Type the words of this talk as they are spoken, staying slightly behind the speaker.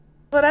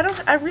But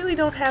I really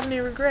don't have any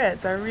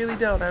regrets. I really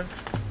don't.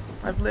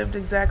 I've lived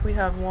exactly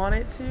how I've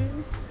wanted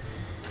to.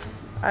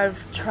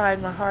 I've tried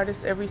my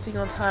hardest every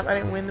single time. I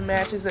didn't win the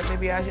matches that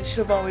maybe I should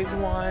have always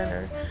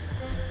won,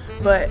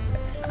 but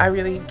I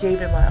really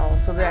gave it my all.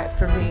 So that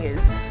for me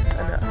is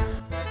enough.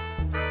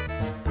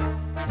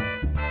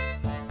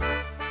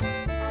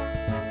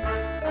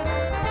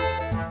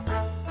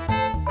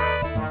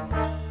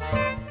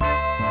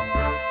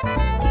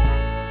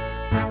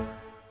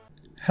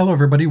 Hello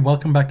everybody,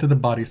 welcome back to The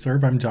Body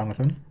Serve. I'm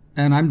Jonathan.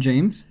 And I'm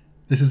James.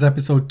 This is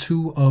episode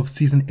 2 of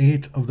season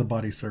 8 of The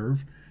Body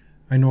Serve.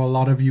 I know a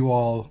lot of you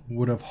all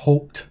would have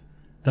hoped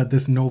that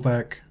this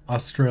Novak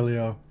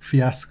Australia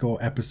fiasco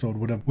episode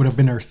would have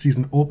been our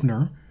season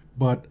opener,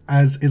 but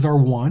as is our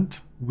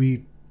wont,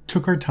 we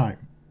took our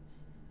time.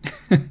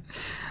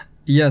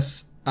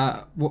 Yes,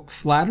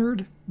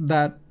 flattered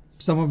that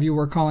some of you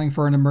were calling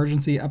for an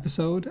emergency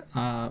episode.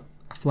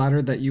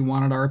 Flattered that you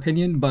wanted our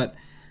opinion, but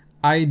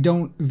I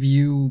don't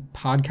view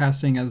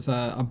podcasting as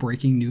a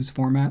breaking news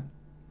format,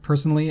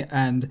 personally,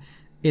 and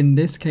in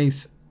this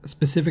case,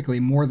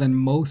 specifically, more than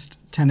most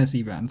tennis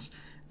events,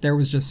 there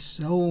was just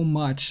so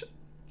much,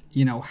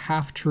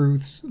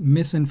 half-truths,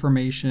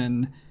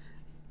 misinformation.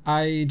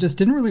 I just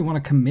didn't really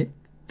want to commit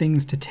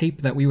things to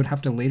tape that we would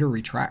have to later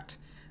retract.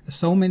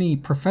 So many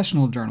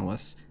professional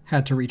journalists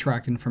had to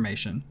retract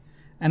information,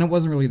 and it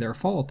wasn't really their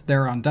fault.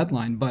 They're on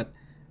deadline, but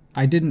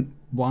I didn't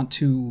want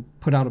to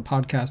put out a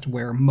podcast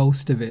where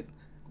most of it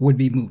would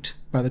be moot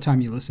by the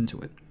time you listen to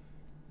it.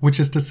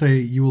 Which is to say,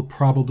 you will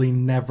probably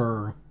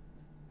never,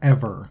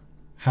 ever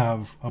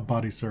have a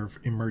Body Serve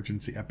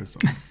emergency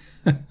episode.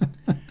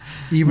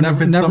 Even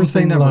if it's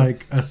something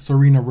like a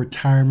Serena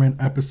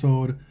retirement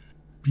episode,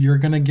 you're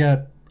going to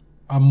get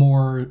a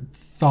more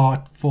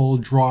thoughtful,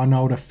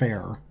 drawn-out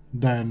affair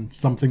than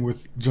something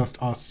with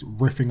just us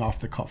riffing off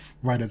the cuff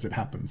right as it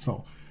happens.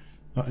 So,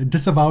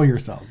 disavow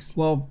yourselves.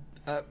 Well,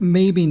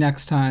 maybe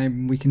next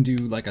time we can do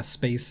like a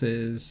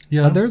Spaces.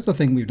 Yeah. There's the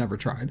thing we've never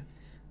tried.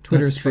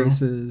 Twitter That's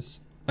Spaces,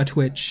 a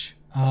Twitch.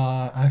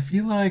 I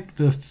feel like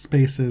the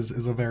Spaces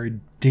is a very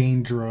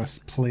dangerous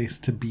place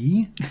to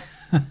be,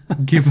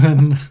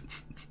 given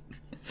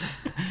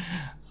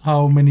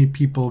how many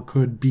people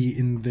could be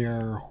in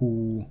there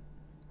who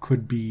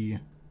could be...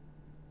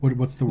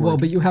 What's the word? Well,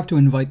 but you have to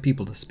invite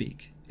people to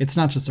speak. It's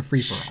not just a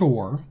free-for-all.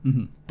 Sure,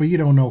 Mm-hmm. but you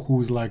don't know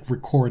who's like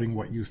recording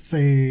what you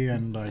say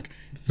and like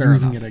Fair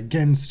using enough. it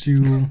against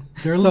you.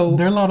 There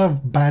are a lot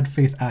of bad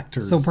faith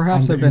actors. So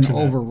perhaps on I've the been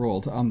internet.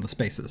 overruled on the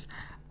Spaces.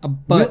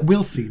 But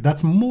We'll see.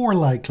 That's more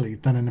likely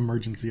than an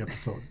emergency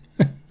episode.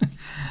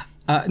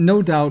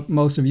 no doubt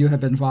most of you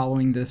have been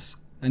following this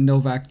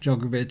Novak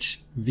Djokovic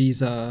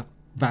visa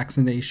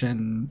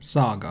vaccination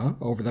saga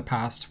over the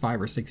past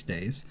 5 or 6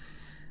 days.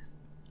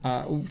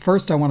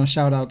 First, I want to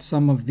shout out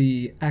some of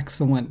the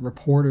excellent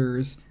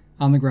reporters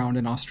on the ground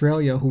in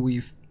Australia who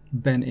we've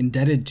been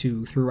indebted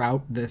to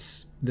throughout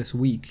this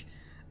week.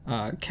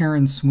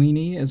 Karen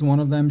Sweeney is one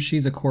of them.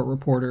 She's a court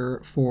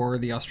reporter for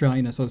the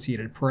Australian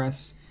Associated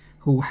Press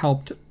who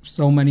helped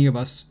so many of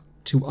us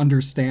to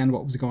understand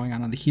what was going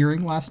on in the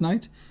hearing last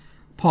night.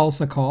 Paul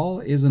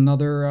Sakal is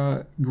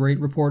another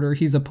great reporter.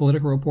 He's a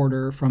political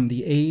reporter from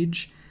The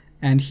Age,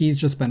 and he's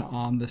just been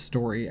on this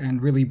story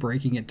and really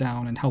breaking it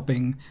down and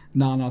helping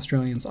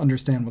non-Australians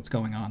understand what's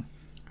going on.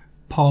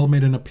 Paul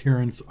made an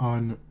appearance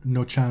on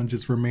No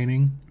Challenges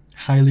Remaining.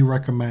 Highly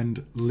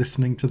recommend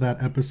listening to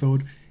that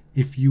episode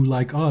if you,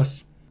 like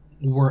us,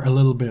 were a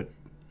little bit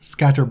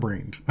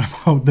scatterbrained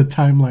about the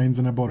timelines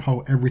and about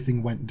how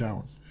everything went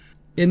down.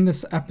 In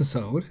this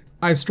episode,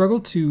 I've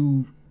struggled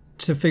to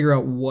figure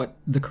out what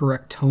the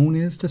correct tone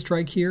is to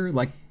strike here,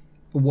 like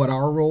what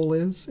our role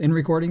is in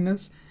recording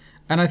this.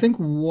 And I think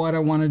what we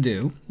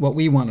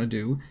want to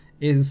do,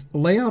 is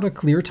lay out a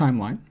clear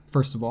timeline,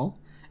 first of all,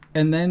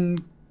 and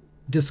then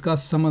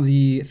discuss some of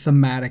the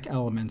thematic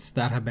elements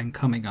that have been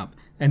coming up,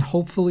 and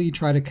hopefully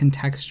try to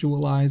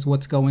contextualize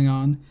what's going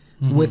on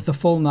with the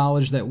full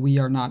knowledge that we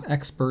are not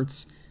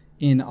experts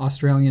in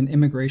Australian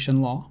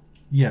immigration law.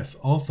 Yes,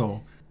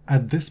 also,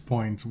 at this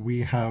point,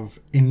 we have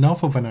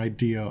enough of an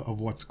idea of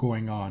what's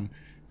going on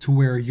to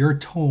where your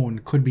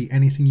tone could be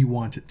anything you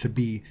want it to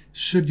be,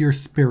 should your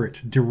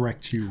spirit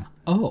direct you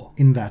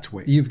in that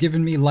way. You've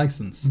given me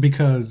license.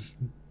 Because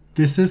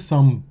this is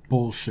some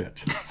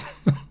bullshit.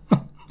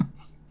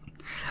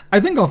 I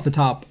think off the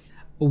top,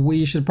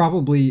 we should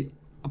probably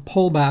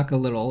pull back a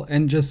little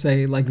and just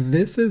say, like,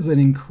 this is an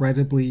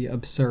incredibly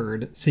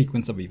absurd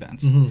sequence of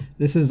events. Mm-hmm.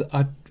 This is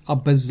a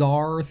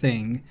bizarre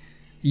thing.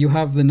 You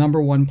have the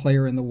number one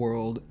player in the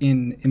world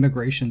in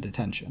immigration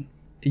detention.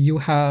 You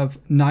have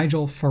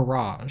Nigel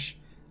Farage,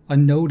 a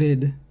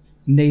noted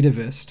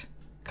nativist,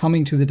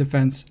 coming to the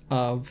defense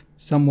of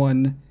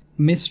someone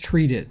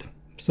mistreated,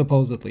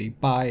 supposedly,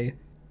 by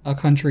a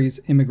country's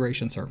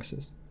immigration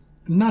services.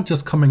 Not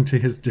just coming to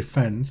his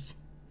defense,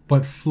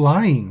 but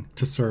flying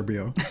to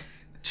Serbia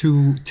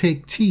to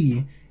take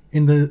tea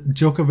in the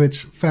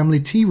Djokovic family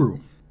tea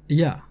room.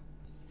 Yeah.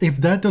 If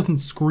that doesn't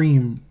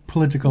scream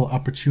political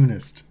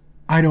opportunist,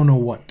 I don't know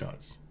what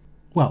does.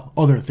 Well,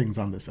 other things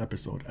on this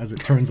episode, as it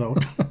turns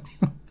out.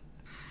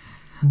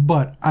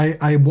 But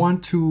I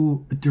want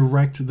to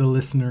direct the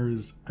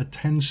listeners'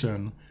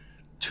 attention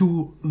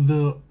to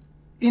the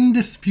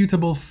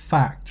indisputable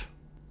fact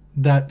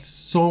that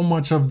so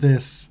much of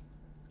this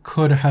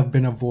could have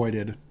been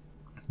avoided,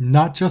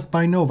 not just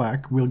by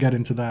Novak, we'll get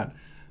into that,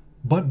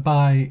 but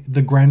by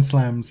the Grand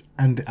Slams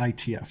and the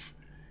ITF.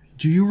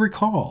 Do you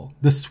recall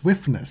the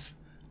swiftness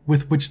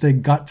with which they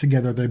got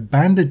together, they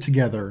banded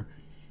together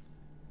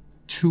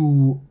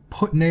to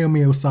put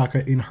Naomi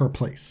Osaka in her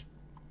place?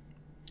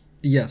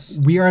 Yes.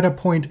 We are at a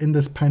point in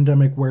this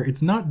pandemic where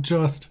it's not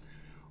just,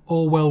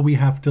 oh, well, we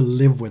have to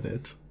live with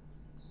it.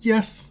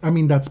 Yes, I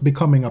mean, that's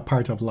becoming a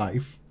part of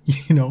life,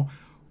 you know,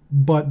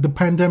 but the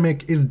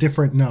pandemic is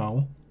different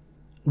now.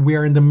 We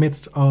are in the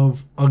midst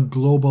of a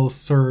global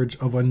surge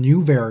of a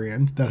new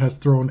variant that has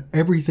thrown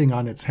everything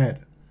on its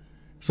head.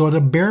 So at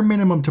a bare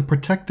minimum, to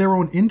protect their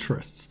own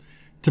interests,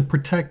 to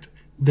protect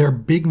their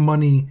big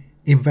money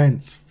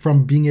events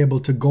from being able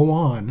to go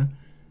on,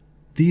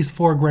 these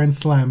 4 Grand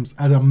Slams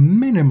at a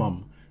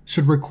minimum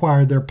should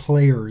require their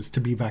players to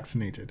be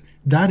vaccinated.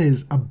 That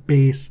is a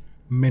base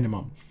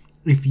minimum.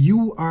 If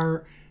you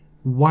are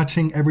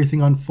watching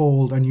everything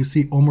unfold and you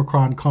see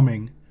Omicron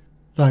coming,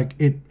 like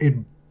it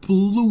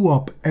blew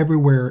up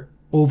everywhere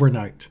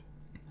overnight.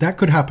 That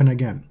could happen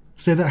again.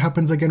 Say that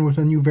happens again with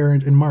a new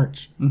variant in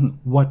March. Mm-hmm.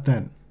 What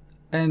then?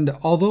 And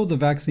although the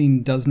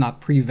vaccine does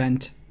not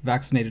prevent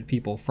vaccinated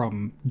people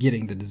from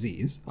getting the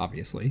disease,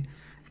 obviously,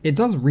 it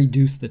does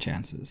reduce the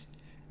chances.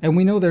 And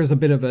we know there's a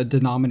bit of a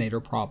denominator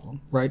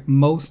problem, right?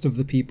 Most of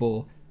the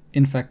people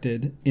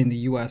infected in the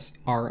US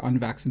are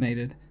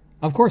unvaccinated.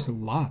 Of course,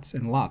 lots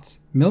and lots,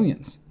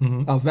 millions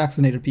of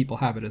vaccinated people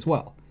have it as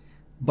well.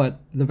 But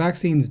the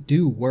vaccines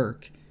do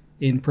work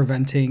in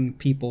preventing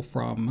people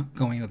from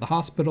going to the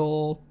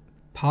hospital,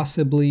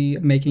 possibly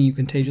making you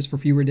contagious for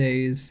fewer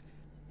days.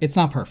 It's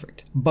not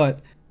perfect.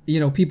 But,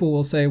 you know, people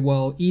will say,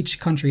 well, each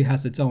country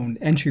has its own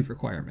entry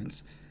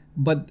requirements.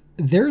 But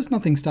there's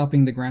nothing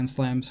stopping the Grand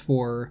Slams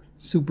for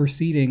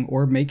superseding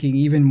or making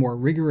even more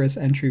rigorous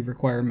entry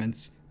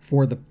requirements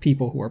for the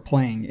people who are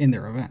playing in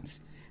their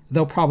events.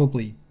 They'll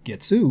probably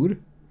get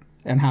sued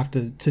and have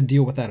to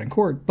deal with that in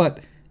court, but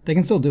they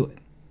can still do it.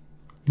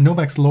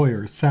 Novak's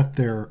lawyer sat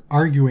there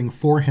arguing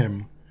for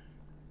him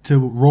to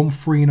roam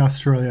free in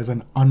Australia as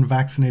an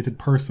unvaccinated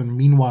person.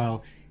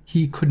 Meanwhile,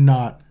 he could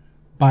not,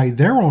 by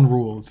their own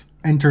rules,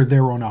 enter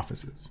their own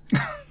offices.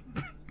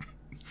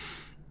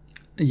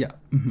 Yeah.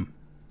 Mm-hmm.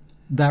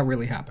 That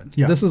really happened.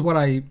 Yeah. This is what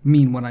I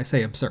mean when I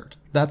say absurd.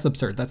 That's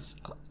absurd. That's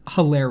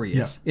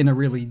hilarious in a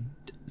really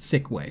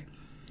sick way.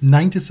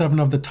 97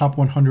 of the top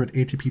 100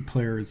 ATP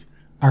players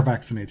are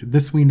vaccinated.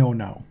 This we know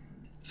now.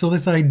 So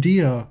this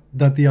idea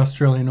that the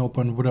Australian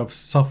Open would have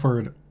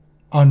suffered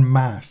en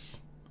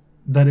masse,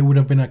 that it would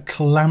have been a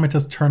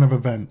calamitous turn of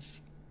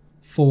events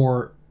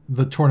for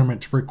the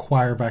tournament to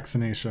require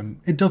vaccination,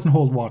 it doesn't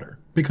hold water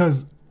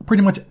because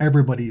pretty much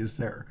everybody is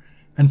there.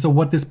 And so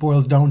what this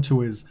boils down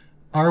to is,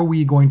 are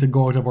we going to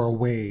go out of our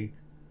way,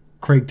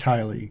 Craig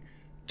Tiley,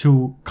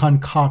 to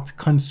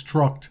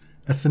construct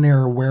a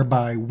scenario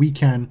whereby we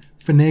can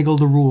finagle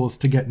the rules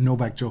to get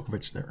Novak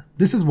Djokovic there?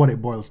 This is what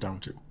it boils down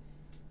to.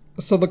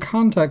 So the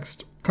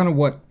context, kind of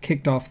what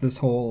kicked off this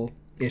whole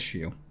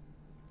issue,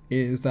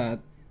 is that,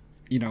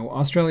 you know,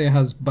 Australia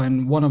has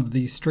been one of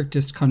the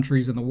strictest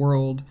countries in the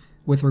world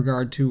with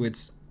regard to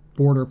its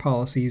border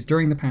policies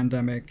during the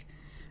pandemic.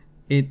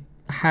 It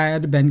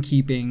had been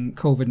keeping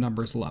COVID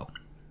numbers low.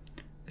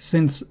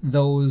 Since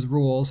those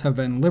rules have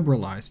been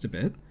liberalized a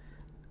bit,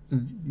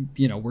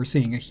 you know, we're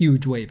seeing a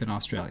huge wave in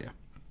Australia.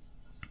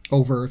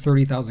 Over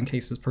 30,000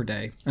 cases per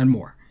day and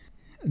more.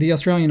 The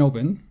Australian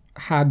Open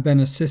had been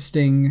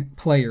assisting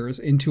players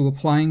into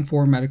applying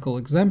for medical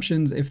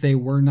exemptions if they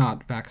were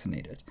not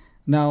vaccinated.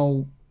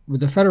 Now,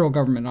 the federal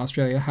government in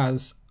Australia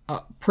has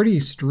a pretty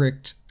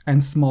strict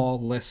and small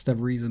list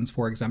of reasons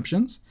for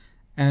exemptions,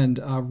 and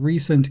a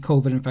recent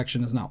COVID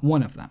infection is not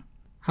one of them.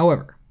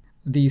 However,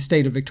 the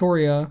state of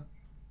Victoria,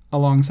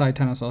 alongside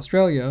Tennis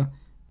Australia,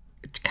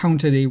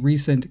 counted a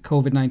recent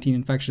COVID-19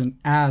 infection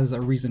as a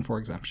reason for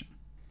exemption.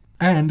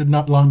 And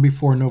not long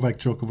before Novak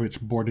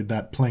Djokovic boarded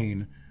that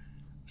plane,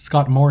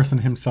 Scott Morrison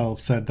himself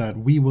said that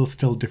we will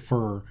still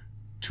defer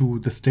to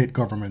the state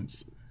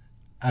governments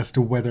as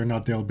to whether or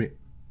not they'll be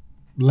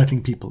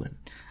letting people in.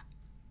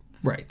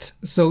 Right.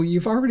 So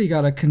you've already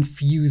got a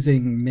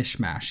confusing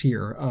mishmash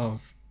here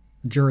of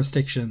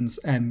jurisdictions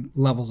and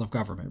levels of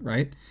government,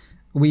 right?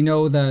 We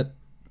know that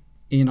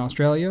in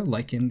Australia,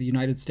 like in the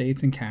United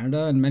States and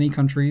Canada and many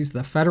countries,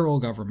 the federal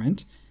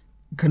government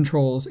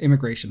controls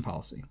immigration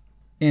policy.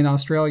 In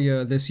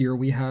Australia this year,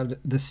 we had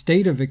the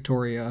state of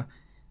Victoria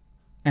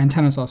and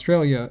Tennis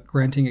Australia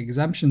granting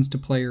exemptions to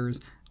players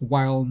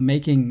while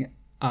making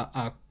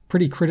a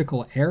pretty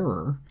critical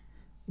error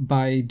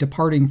by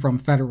departing from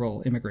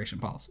federal immigration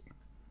policy.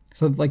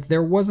 So, like,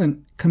 there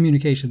wasn't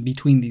communication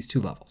between these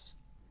two levels.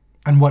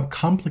 And what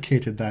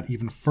complicated that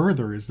even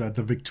further is that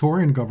the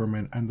Victorian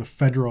government and the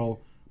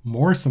federal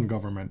Morrison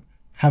government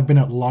have been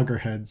at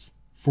loggerheads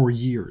for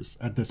years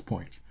at this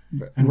point.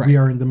 And right. we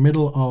are in the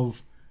middle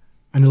of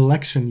an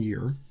election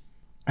year.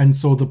 And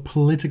so the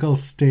political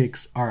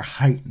stakes are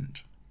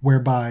heightened,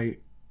 whereby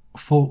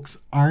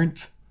folks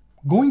aren't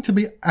going to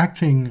be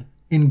acting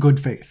in good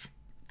faith,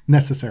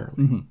 necessarily.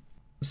 Mm-hmm.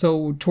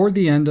 So toward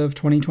the end of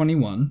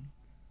 2021,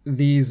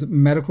 these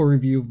medical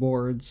review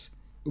boards,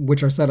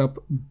 which are set up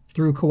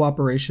through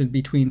cooperation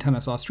between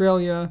Tennis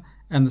Australia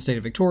and the state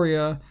of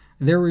Victoria,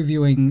 they're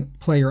reviewing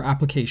player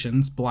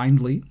applications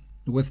blindly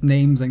with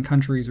names and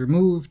countries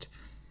removed.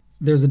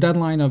 There's a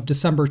deadline of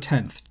December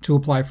 10th to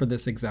apply for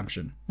this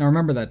exemption. Now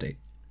remember that date.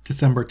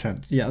 December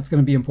 10th. Yeah, it's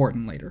going to be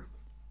important later.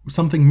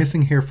 Something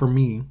missing here for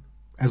me,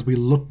 as we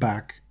look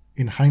back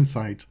in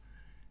hindsight,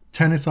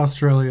 Tennis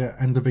Australia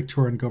and the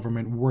Victorian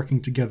government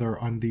working together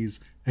on these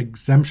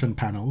exemption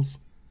panels.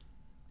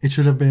 It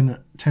should have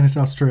been Tennis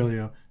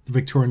Australia, the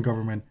Victorian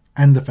government,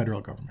 and the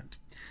federal government.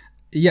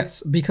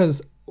 Yes,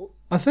 because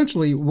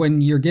essentially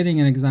when you're getting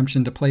an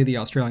exemption to play the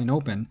Australian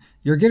Open,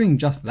 you're getting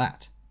just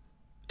that.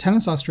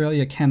 Tennis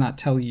Australia cannot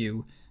tell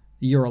you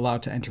you're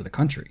allowed to enter the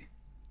country.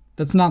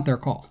 That's not their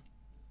call,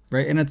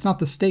 right? And it's not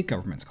the state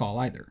government's call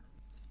either.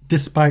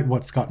 Despite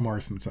what Scott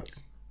Morrison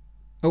says.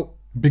 Oh.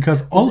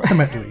 Because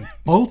ultimately,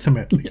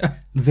 yeah.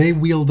 They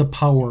wield the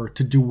power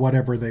to do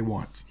whatever they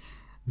want.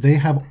 They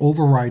have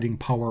overriding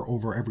power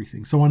over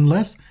everything. So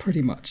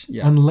pretty much,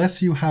 yeah.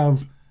 Unless you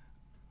have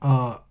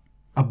a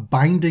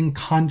binding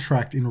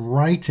contract in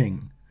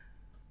writing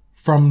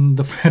from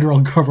the federal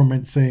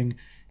government saying,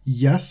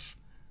 yes,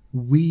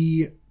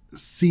 we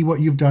see what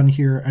you've done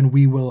here and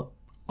we will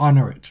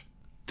honor it.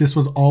 This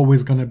was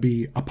always going to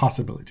be a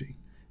possibility.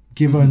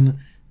 Given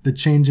the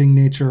changing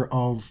nature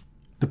of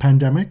the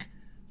pandemic,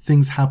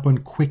 things happen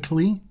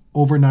quickly,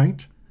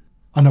 overnight,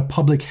 on a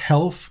public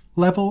health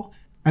level,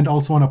 and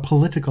also on a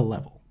political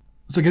level.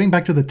 So getting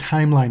back to the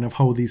timeline of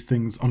how these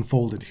things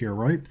unfolded here,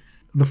 right?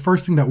 The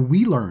first thing that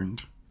we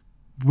learned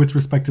with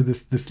respect to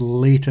this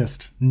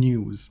latest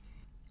news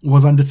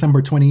was on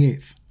December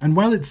 28th. And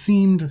while it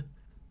seemed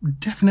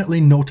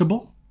definitely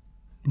notable,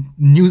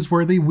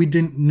 newsworthy, we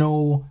didn't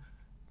know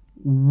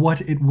what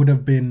it would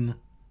have been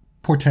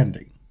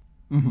portending.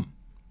 Mm-hmm.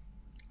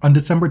 On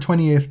December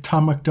 28th,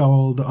 Tom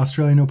McDowell, the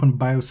Australian Open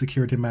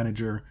biosecurity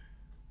manager,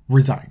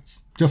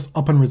 resigns. Just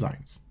up and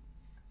resigns.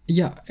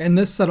 Yeah, and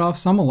this set off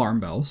some alarm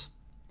bells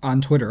on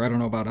Twitter. I don't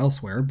know about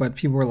elsewhere, but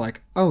people were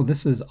like, oh,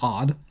 this is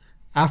odd.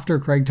 After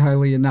Craig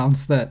Tiley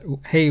announced that,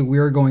 hey,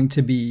 we're going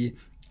to be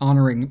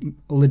honoring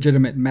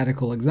legitimate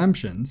medical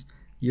exemptions,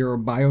 your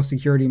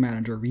biosecurity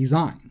manager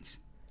resigns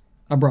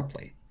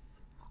abruptly.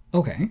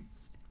 Okay.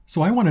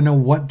 So I want to know,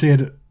 what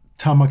did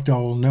Tom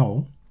McDowell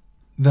know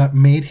that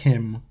made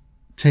him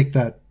take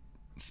that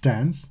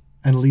stance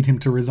and lead him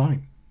to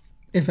resign?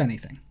 If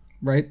anything,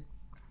 right?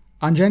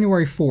 On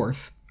January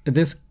 4th,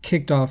 this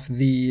kicked off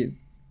the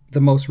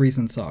most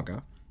recent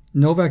saga.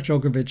 Novak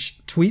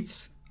Djokovic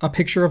tweets a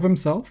picture of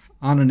himself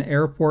on an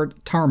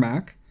airport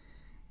tarmac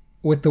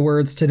with the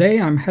words, "Today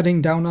I'm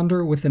heading down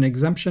under with an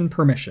exemption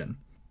permission."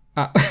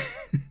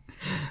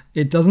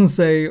 It doesn't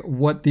say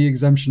what the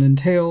exemption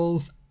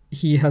entails.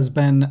 He has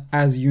been,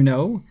 as you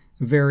know,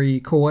 very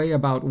coy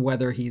about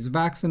whether he's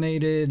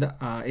vaccinated,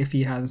 if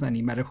he has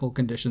any medical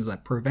conditions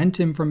that prevent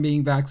him from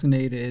being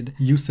vaccinated.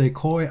 You say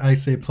coy, I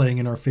say playing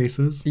in our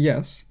faces.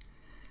 Yes.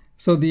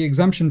 So the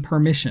exemption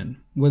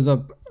permission was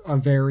a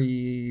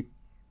very...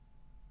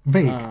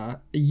 vague.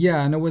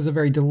 Yeah, and it was a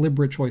very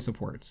deliberate choice of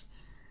words.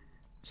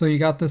 So you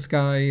got this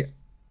guy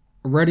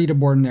ready to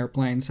board an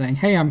airplane saying,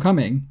 hey, I'm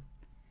coming.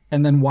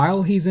 And then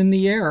while he's in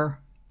the air,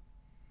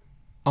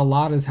 a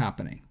lot is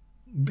happening.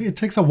 It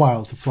takes a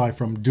while to fly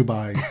from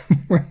Dubai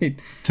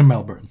right. to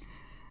Melbourne.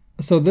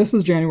 So this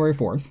is January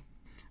 4th.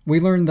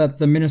 We learned that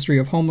the Ministry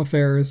of Home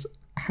Affairs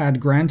had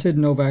granted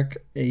Novak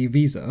a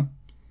visa,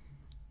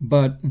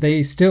 but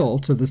they still,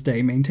 to this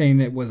day, maintain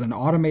it was an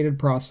automated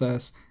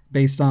process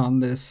based on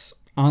this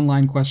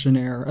online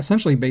questionnaire,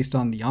 essentially based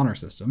on the honor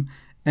system,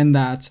 and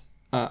that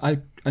a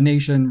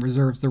nation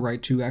reserves the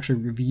right to actually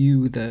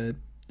review the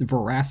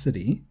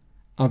veracity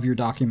of your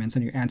documents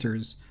and your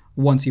answers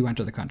once you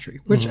enter the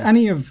country, which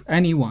any of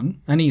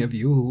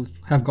you who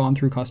have gone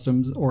through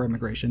customs or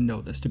immigration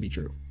know this to be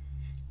true.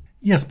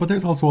 Yes, but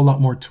there's also a lot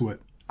more to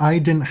it. I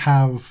didn't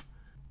have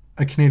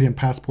a Canadian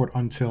passport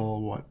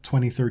until,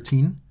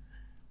 2013?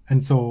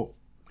 And so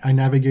I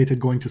navigated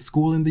going to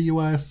school in the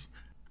US,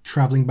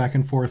 traveling back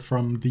and forth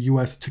from the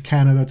US to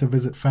Canada to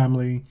visit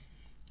family.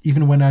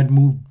 Even when I'd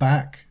moved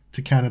back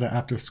to Canada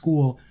after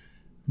school,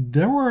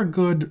 there were a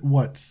good,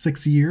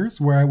 6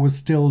 years where I was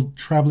still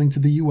traveling to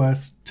the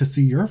US to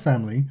see your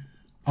family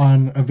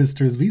on a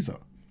visitor's visa.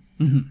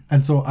 Mm-hmm.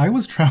 And so I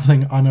was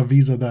traveling on a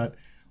visa that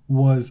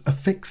was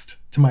affixed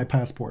to my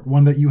passport,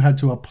 one that you had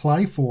to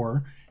apply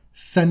for,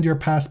 send your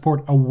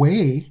passport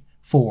away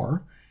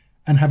for,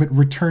 and have it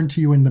returned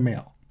to you in the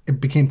mail.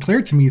 It became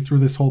clear to me through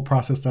this whole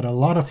process that a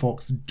lot of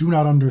folks do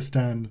not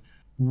understand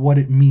what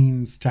it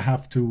means to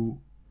have to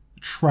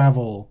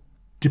travel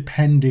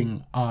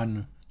depending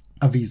on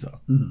a visa.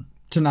 Mm-hmm.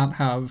 To not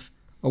have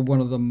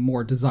one of the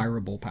more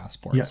desirable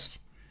passports. Yes.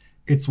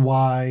 It's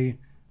why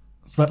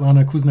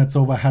Svetlana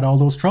Kuznetsova had all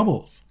those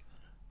troubles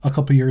a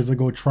couple years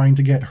ago trying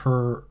to get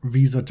her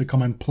visa to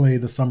come and play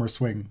the summer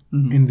swing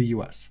in the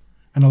US.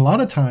 And a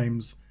lot of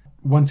times,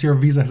 once your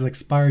visa has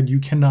expired, you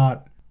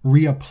cannot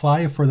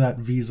reapply for that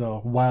visa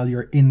while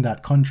you're in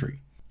that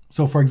country.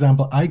 So, for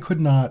example, I could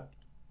not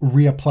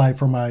reapply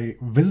for my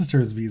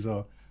visitor's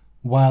visa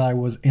while I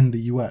was in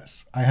the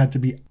US. I had to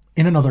be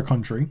in another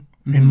country,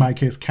 in my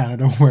case,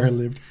 Canada, where I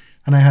lived,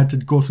 and I had to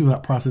go through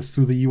that process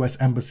through the US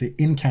Embassy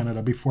in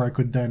Canada before I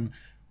could then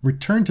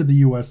return to the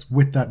US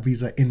with that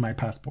visa in my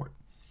passport.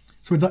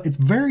 So it's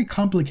very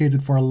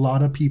complicated for a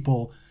lot of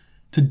people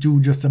to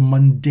do just a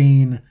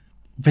mundane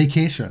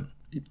vacation,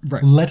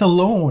 right? Let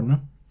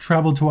alone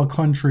travel to a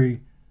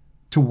country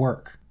to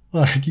work.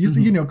 Like,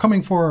 you know,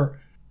 coming for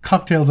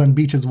cocktails on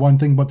beach is one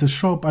thing, but to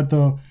show up at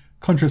the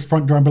country's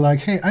front door and be like,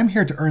 hey, I'm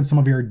here to earn some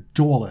of your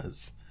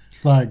dollars.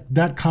 Like,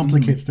 that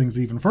complicates things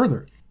even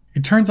further.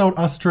 It turns out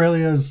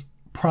Australia's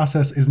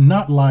process is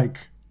not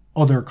like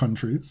other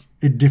countries.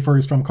 It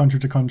differs from country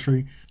to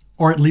country,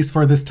 or at least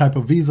for this type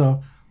of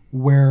visa,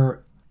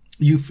 where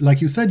you,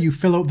 like you said, you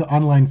fill out the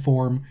online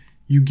form,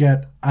 you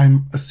get,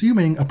 I'm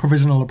assuming, a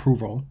provisional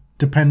approval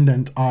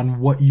dependent on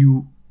what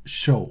you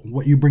show,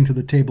 what you bring to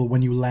the table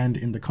when you land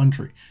in the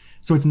country.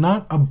 So it's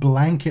not a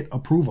blanket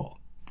approval.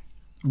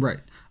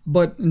 Right.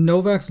 But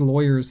Novak's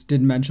lawyers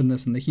did mention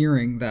this in the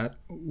hearing, that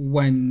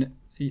when,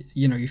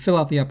 you know, you fill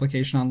out the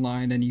application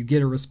online and you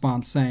get a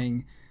response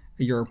saying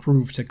you're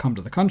approved to come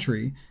to the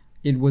country,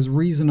 it was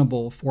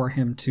reasonable for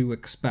him to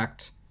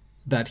expect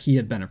that he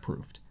had been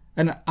approved.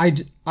 And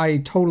I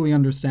totally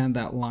understand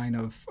that line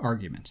of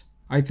argument.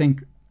 I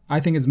think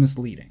it's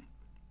misleading.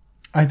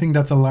 I think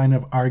that's a line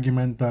of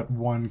argument that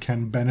one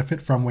can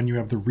benefit from when you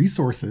have the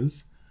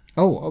resources.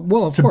 Oh,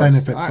 well, of to course.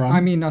 Benefit from.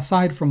 I mean,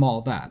 aside from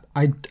all that,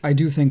 I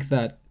do think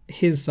that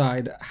his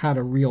side had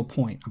a real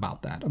point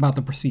about that, about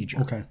the procedure.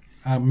 Okay.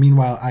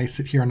 Meanwhile, I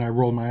sit here and I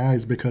roll my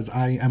eyes because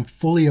I am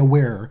fully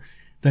aware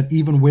that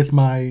even with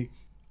my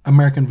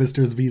American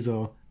visitor's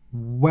visa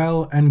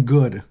well and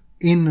good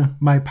in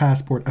my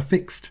passport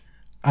affixed,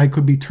 I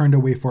could be turned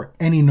away for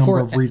any number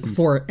of reasons.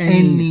 For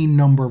any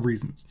number of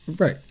reasons.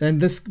 Right. And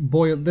this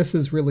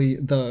is really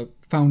the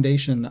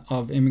foundation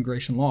of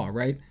immigration law,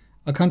 right?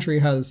 A country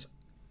has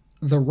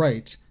the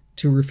right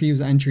to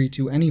refuse entry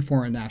to any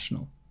foreign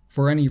national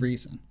for any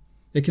reason.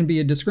 It can be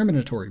a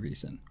discriminatory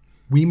reason.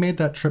 We made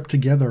that trip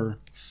together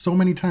so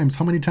many times.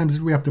 How many times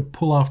did we have to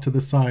pull off to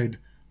the side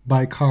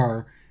by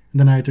car? And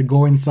then I had to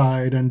go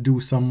inside and do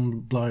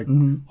some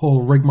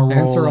whole rigmarole.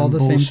 Answer all the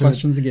bullshit, same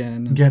questions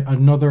again. Get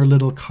another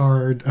little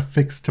card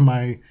affixed to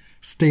my,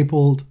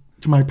 stapled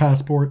to my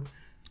passport.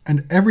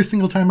 And every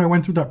single time I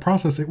went through that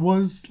process, it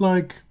was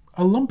like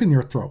a lump in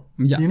your throat.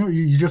 Yeah. You know,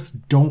 you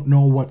just don't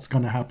know what's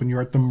going to happen.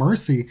 You're at the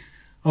mercy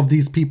of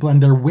these people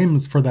and their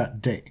whims for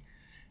that day.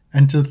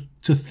 And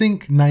to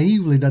think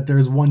naively that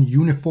there's one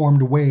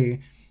uniformed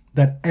way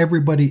that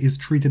everybody is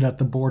treated at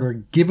the border,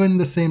 given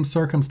the same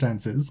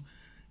circumstances,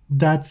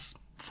 that's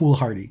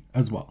foolhardy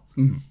as well.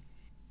 Mm-hmm.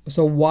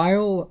 So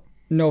while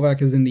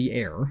Novak is in the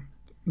air,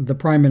 the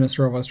Prime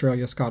Minister of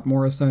Australia, Scott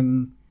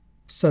Morrison,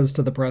 says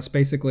to the press,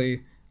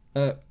 basically,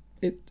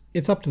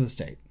 it's up to the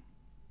state.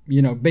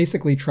 You know,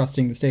 basically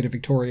trusting the state of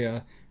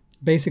Victoria,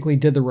 basically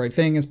did the right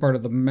thing as part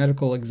of the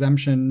medical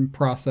exemption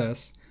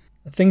process.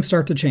 Things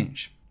start to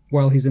change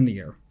while he's in the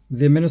air.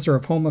 The Minister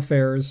of Home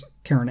Affairs,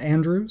 Karen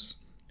Andrews,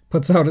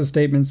 puts out a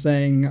statement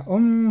saying,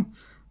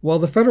 well,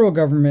 the federal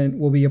government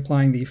will be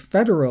applying the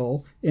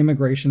federal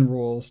immigration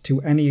rules to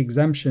any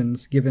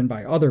exemptions given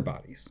by other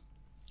bodies.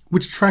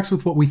 Which tracks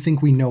with what we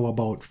think we know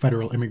about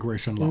federal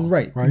immigration law.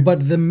 Right.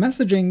 But the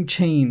messaging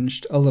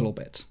changed a little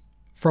bit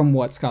from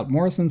what Scott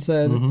Morrison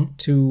said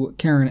to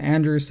Karen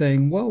Andrews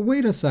saying, well,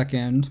 wait a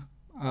second,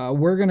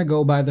 we're going to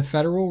go by the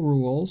federal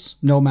rules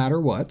no matter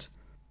what,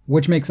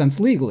 which makes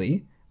sense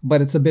legally, but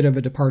it's a bit of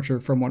a departure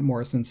from what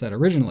Morrison said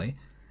originally.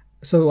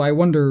 So I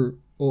wonder,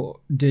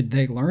 did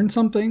they learn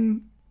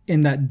something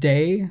in that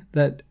day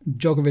that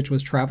Djokovic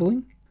was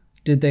traveling?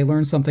 Did they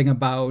learn something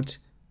about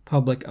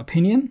public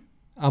opinion,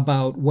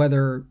 about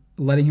whether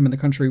letting him in the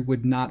country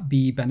would not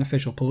be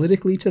beneficial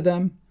politically to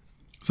them?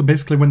 So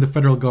basically, when the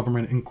federal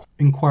government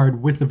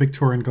inquired with the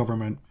Victorian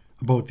government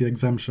about the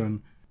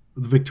exemption,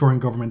 the Victorian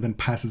government then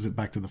passes it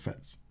back to the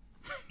feds.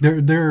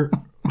 They're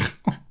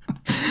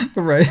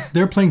right.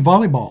 They're playing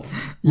volleyball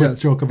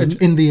with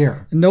Djokovic in the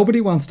air. Nobody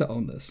wants to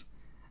own this.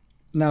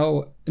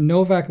 Now,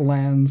 Novak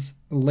lands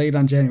late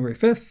on January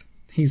 5th.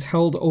 He's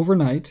held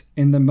overnight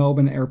in the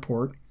Melbourne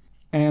airport.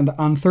 And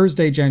on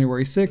Thursday,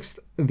 January 6th,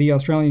 the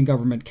Australian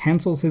government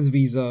cancels his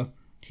visa.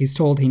 He's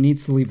told he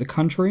needs to leave the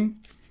country.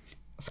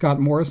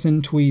 Scott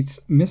Morrison tweets,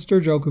 Mr.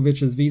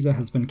 Djokovic's visa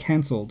has been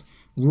cancelled.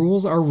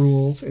 Rules are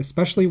rules,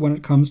 especially when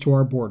it comes to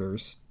our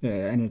borders,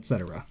 and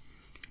etc.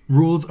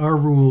 Rules are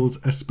rules,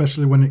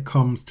 especially when it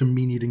comes to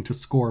me needing to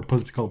score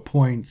political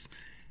points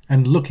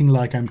and looking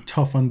like I'm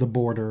tough on the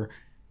border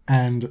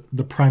and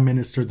the prime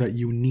minister that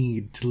you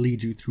need to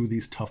lead you through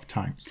these tough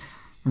times.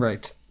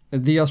 Right.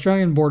 The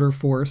Australian Border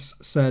Force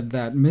said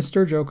that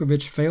Mr.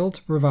 Djokovic failed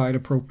to provide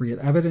appropriate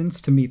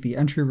evidence to meet the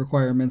entry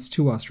requirements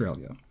to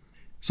Australia.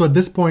 So at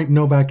this point,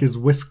 Novak is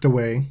whisked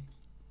away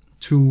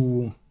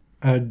to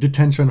a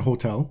detention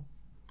hotel.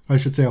 I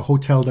should say a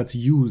hotel that's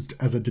used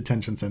as a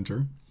detention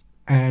center.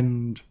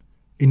 And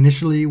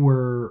initially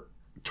we're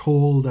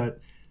told that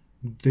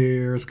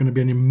there's going to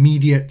be an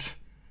immediate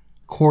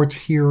court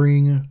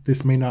hearing.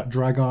 This may not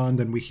drag on.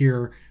 Then we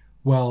hear,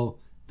 well,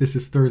 this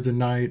is Thursday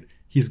night.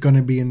 He's going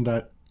to be in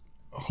that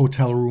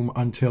hotel room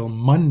until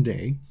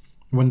Monday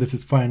when this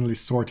is finally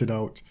sorted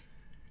out.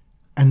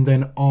 And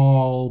then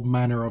all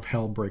manner of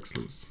hell breaks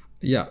loose.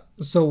 Yeah,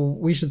 so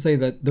we should say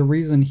that the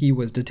reason he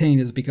was detained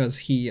is because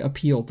he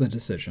appealed the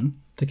decision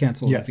to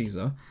cancel the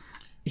visa.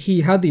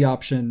 He had the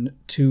option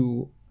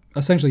to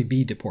essentially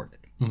be deported.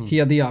 Mm-hmm. He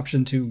had the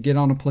option to get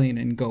on a plane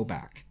and go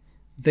back.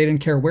 They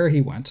didn't care where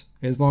he went,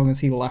 as long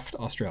as he left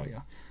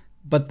Australia.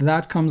 But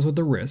that comes with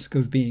the risk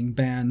of being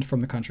banned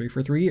from the country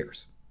for 3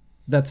 years.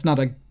 That's not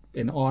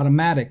an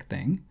automatic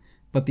thing,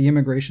 but the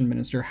immigration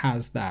minister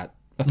has that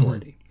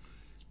authority.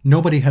 Mm-hmm.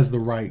 Nobody has the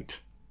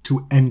right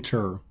to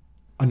enter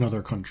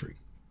another country.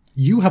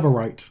 You have a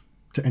right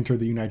to enter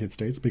the United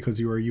States because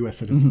you are a U.S.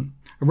 citizen.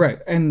 Mm-hmm. Right.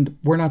 And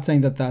we're not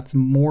saying that that's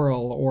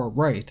moral or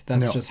right.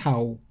 That's just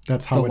how the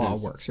law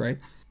works, right?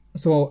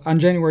 So on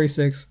January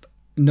 6th,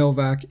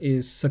 Novak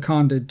is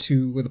seconded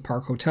to the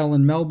Park Hotel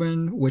in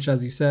Melbourne, which,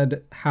 as you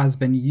said, has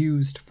been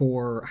used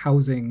for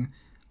housing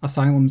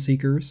asylum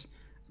seekers.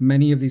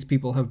 Many of these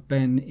people have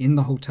been in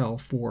the hotel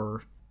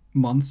for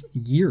months,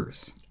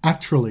 years.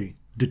 Actually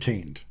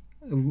detained.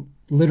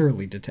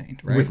 Literally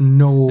detained, right? With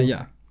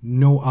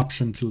no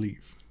option to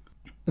leave.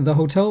 The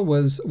hotel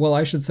was,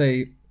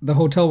 the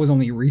hotel was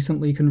only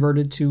recently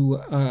converted to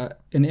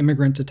an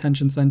immigrant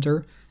detention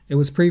center. It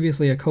was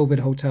previously a COVID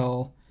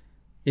hotel.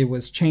 It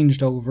was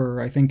changed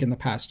over, I think, in the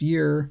past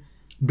year.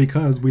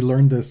 Because we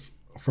learned this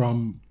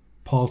from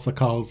Paul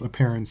Sakal's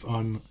appearance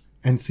on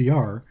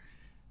NCR,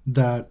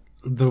 that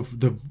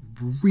the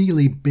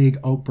really big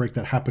outbreak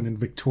that happened in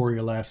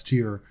Victoria last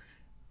year,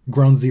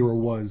 ground zero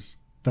was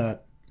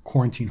that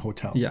quarantine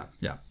hotel. Yeah.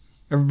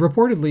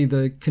 Reportedly,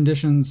 the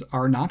conditions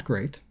are not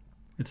great.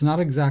 It's not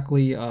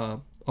exactly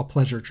a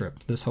pleasure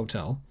trip, this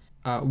hotel.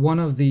 One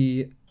of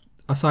the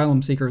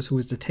asylum seekers who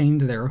was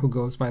detained there, who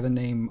goes by the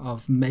name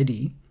of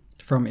Mehdi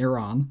from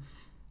Iran,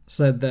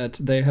 said that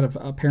they had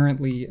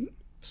apparently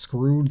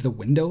screwed the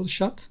windows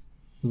shut.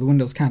 The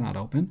windows cannot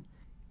open.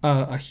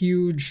 A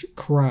huge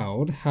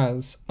crowd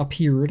has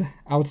appeared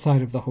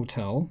outside of the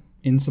hotel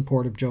in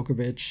support of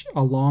Djokovic,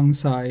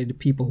 alongside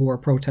people who are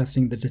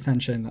protesting the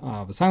detention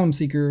of asylum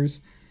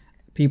seekers.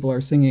 People are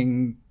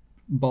singing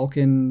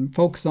Balkan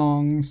folk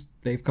songs.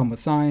 They've come with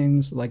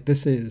signs. Like,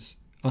 this is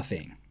a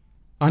thing.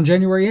 On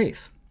January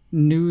 8th,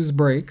 news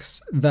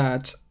breaks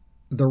that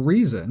the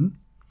reason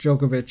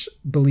Djokovic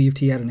believed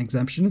he had an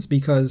exemption is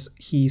because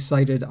he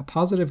cited a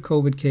positive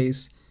COVID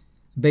case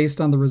based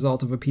on the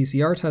result of a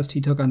PCR test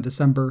he took on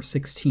December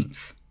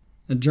 16th.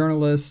 The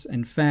journalists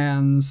and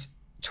fans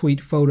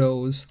tweet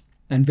photos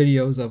and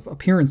videos of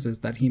appearances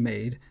that he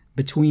made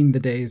between the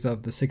days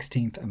of the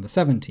 16th and the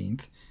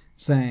 17th,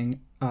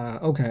 saying,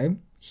 okay,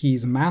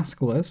 he's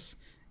maskless,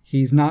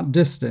 he's not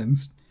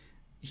distanced,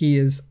 he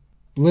is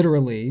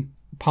literally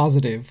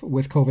positive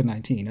with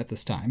COVID-19 at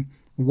this time.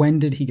 When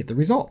did he get the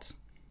results?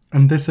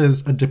 And this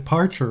is a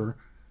departure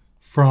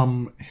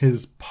from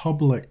his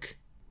public,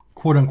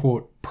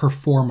 quote-unquote,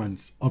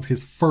 performance of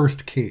his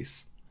first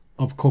case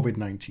of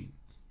COVID-19.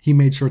 He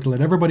made sure to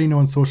let everybody know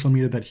on social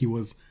media that he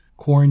was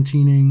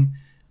quarantining,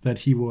 that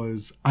he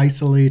was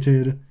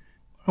isolated.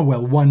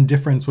 Well, one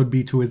difference would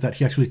be is that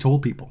he actually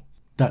told people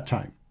that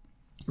time.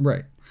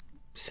 Right.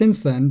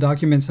 Since then,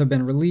 documents have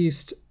been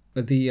released.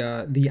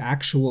 The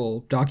actual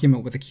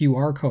document with a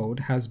QR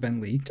code has been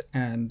leaked,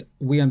 and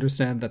we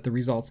understand that the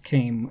results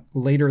came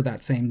later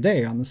that same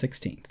day on the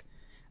 16th.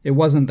 It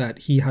wasn't that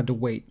he had to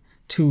wait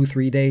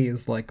 2-3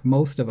 days like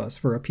most of us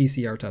for a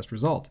PCR test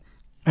result.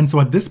 And so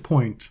at this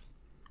point,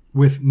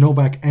 with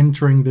Novak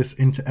entering this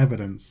into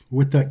evidence,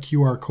 with that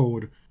QR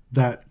code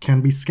that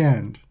can be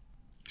scanned,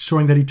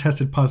 showing that he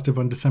tested positive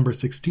on December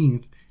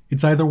 16th,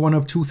 it's either one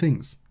of two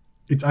things.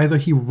 It's either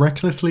he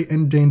recklessly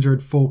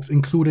endangered folks,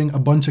 including a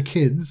bunch of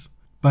kids,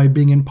 by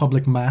being in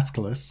public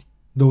maskless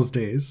those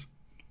days,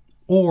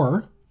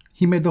 or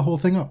he made the whole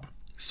thing up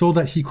so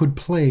that he could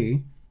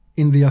play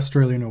in the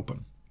Australian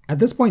Open. At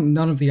this point,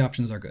 none of the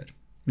options are good.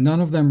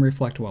 None of them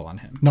reflect well on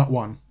him. Not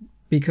one.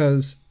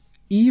 Because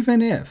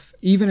even if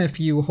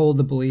you hold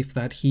the belief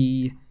that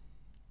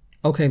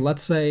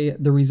let's say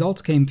the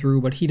results came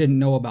through, but he didn't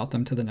know about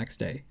them to the next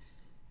day,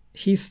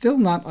 he's still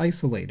not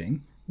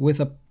isolating with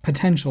a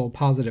potential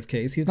positive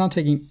case. He's not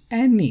taking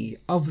any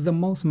of the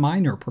most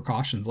minor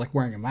precautions, like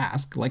wearing a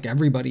mask, like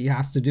everybody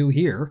has to do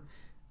here,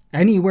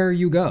 anywhere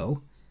you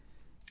go.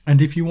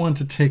 And if you want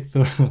to take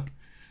the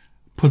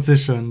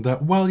position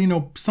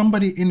that,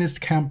 somebody in his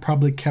camp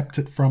probably kept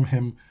it from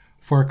him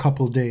for a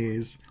couple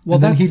days,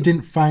 and then he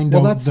didn't find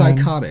out. Well, that's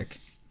psychotic.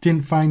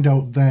 Didn't find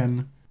out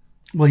then.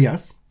 Well,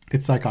 yes,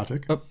 it's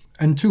psychotic.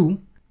 And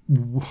two,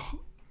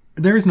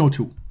 There is no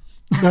two.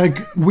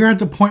 Like, we're at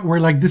the point where,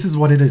 like, this is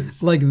what it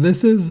is. Like,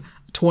 this is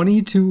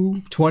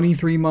 22,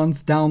 23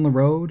 months down the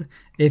road.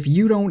 If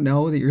you don't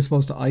know that you're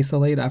supposed to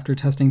isolate after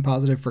testing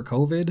positive for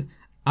COVID,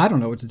 I don't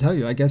know what to tell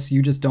you. I guess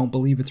you just don't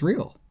believe it's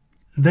real.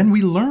 Then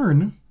we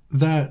learn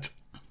that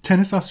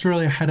Tennis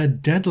Australia had a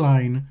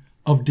deadline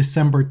of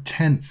December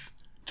 10th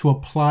to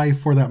apply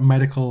for that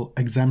medical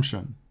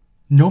exemption.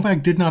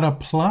 Novak did not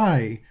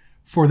apply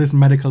for this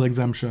medical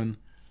exemption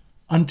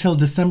until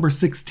December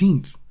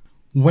 16th,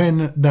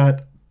 when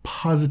that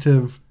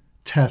positive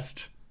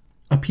test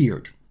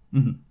appeared.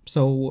 Mm-hmm.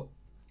 So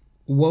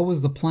what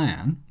was the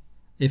plan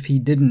if he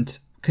didn't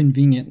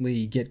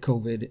conveniently get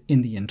COVID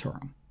in the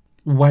interim?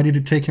 Why did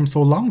it take him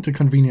so long to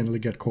conveniently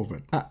get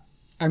COVID?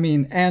 I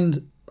mean,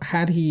 and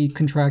had he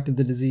contracted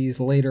the disease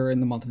later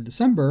in the month of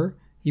December,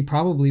 he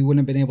probably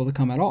wouldn't have been able to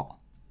come at all.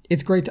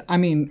 It's great.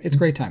 It's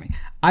great timing.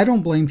 I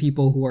don't blame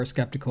people who are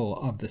skeptical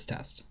of this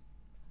test.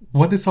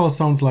 What this all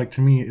sounds like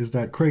to me is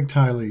that Craig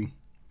Tiley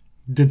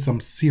did some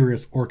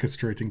serious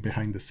orchestrating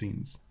behind the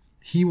scenes.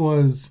 He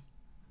was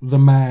the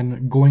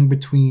man going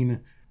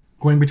between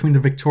the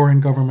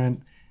Victorian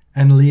government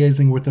and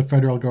liaising with the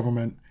federal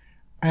government,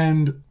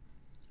 and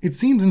it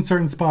seems in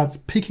certain spots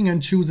picking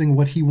and choosing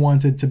what he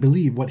wanted to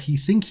believe, what he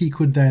think he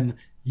could then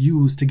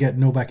use to get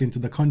Novak into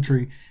the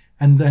country.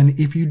 And then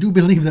if you do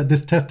believe that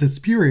this test is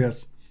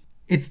spurious,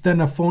 it's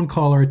then a phone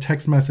call or a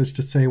text message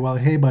to say, well,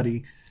 hey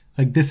buddy,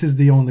 like, this is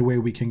the only way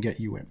we can get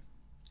you in.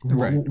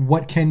 Right.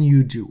 What can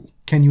you do?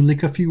 Can you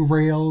lick a few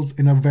rails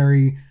in a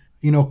very,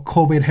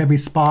 COVID heavy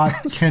spot?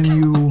 Can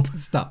you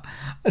stop?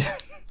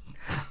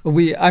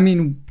 We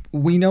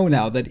know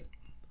now that,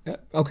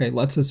 okay,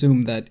 let's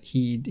assume that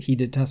he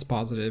did test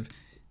positive.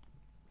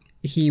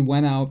 He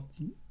went out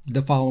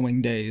the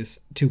following days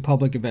to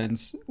public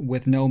events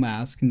with no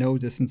mask, no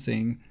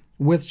distancing,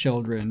 with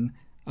children.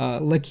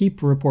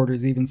 L'Equipe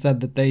reporters even said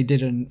that they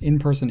did an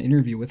in-person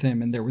interview with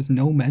him and there was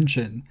no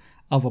mention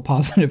of a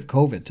positive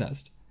COVID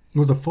test. It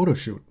was a photo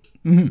shoot.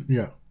 Mm-hmm.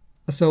 Yeah.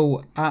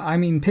 So,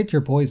 pick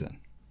your poison.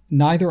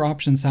 Neither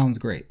option sounds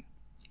great.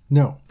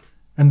 No.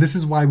 And this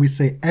is why we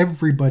say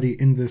everybody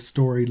in this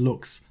story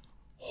looks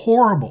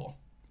horrible.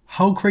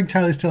 How Craig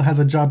Tiley still has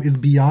a job is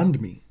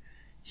beyond me.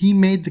 He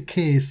made the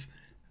case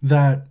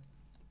that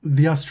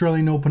the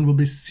Australian Open will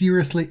be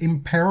seriously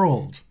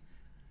imperiled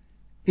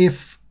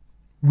if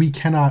we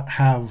cannot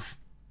have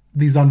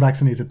these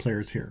unvaccinated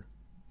players here.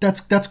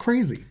 That's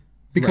crazy.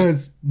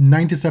 Because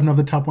 97 of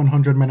the top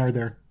 100 men are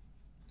there.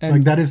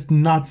 And that is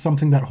not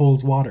something that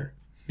holds water.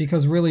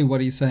 Because really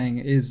what he's saying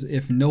is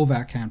if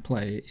Novak can't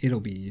play, it'll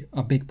be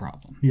a big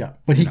problem. Yeah,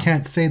 but he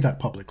can't say that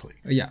publicly.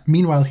 Yeah.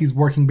 Meanwhile, he's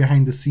working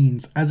behind the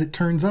scenes, as it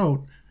turns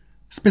out,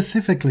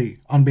 specifically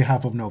on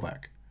behalf of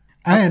Novak.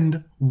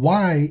 And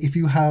why, if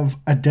you have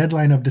a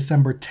deadline of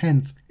December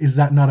 10th, is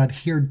that not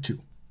adhered to?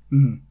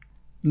 Mm-hmm.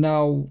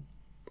 Now,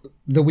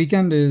 the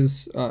weekend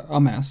is a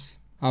mess.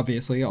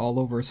 Obviously, all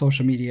over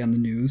social media and the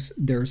news.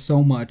 There's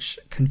so much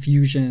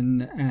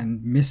confusion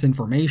and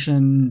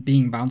misinformation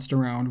being bounced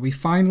around. We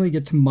finally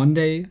get to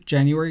Monday,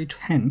 January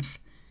 10th,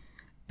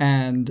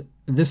 and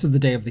this is the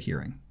day of the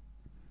hearing.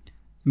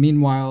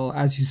 Meanwhile,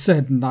 as you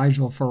said,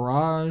 Nigel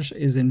Farage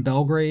is in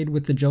Belgrade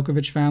with the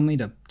Djokovic family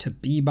to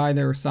be by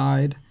their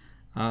side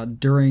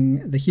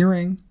during the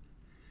hearing.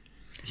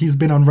 He's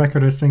been on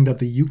record as saying that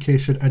the UK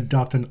should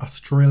adopt an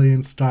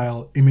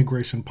Australian-style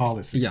immigration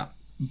policy. Yeah.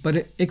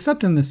 But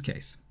except in this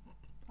case,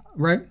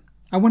 right?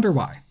 I wonder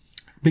why.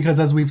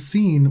 Because as we've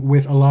seen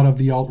with a lot of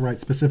the alt-right,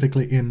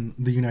 specifically in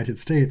the United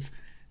States,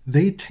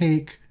 they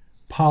take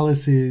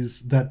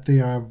policies that they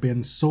have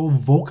been so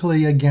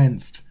vocally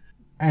against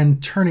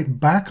and turn it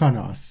back on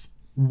us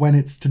when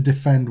it's to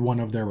defend one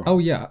of their own. Oh,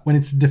 yeah. When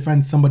it's to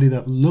defend somebody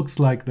that looks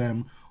like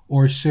them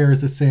or shares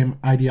the same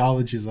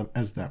ideologies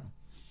as them.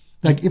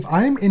 Like, if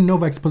I'm in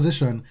Novak's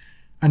position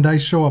and I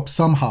show up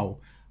somehow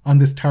on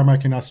this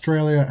tarmac in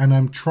Australia, and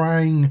I'm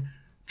trying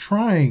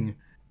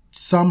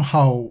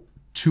somehow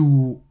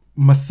to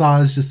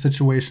massage the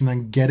situation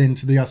and get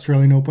into the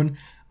Australian Open,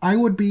 I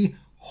would be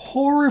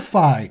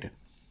horrified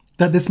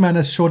that this man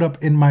has showed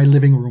up in my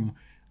living room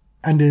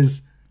and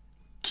is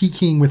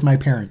kikiing with my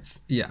parents.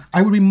 Yeah.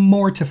 I would be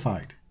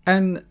mortified.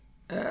 And,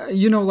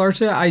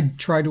 largely I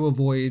try to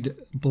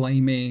avoid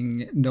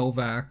blaming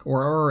Novak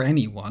or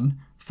anyone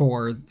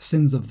for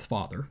sins of the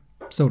father,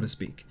 so to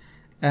speak.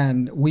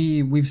 And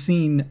we've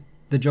seen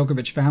the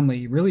Djokovic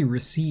family really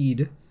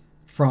recede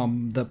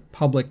from the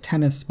public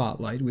tennis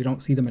spotlight. We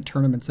don't see them at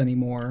tournaments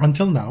anymore.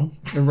 Until now.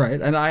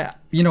 Right. And I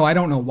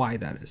don't know why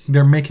that is.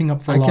 They're making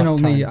up for lost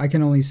time. I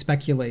can only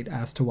speculate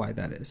as to why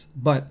that is.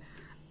 But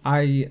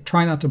I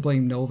try not to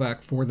blame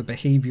Novak for the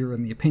behavior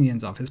and the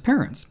opinions of his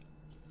parents,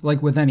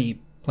 like with any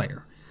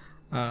player.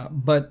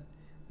 But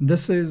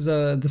this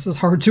is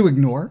hard to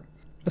ignore.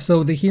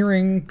 So the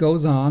hearing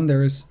goes on.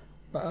 There's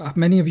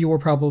many of you were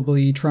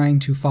probably trying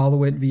to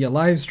follow it via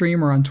live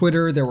stream or on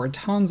Twitter. There were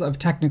tons of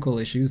technical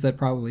issues that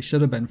probably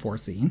should have been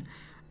foreseen.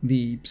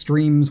 The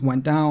streams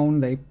went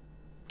down. They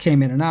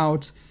came in and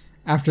out.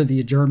 after the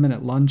adjournment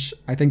at lunch,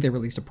 I think they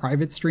released a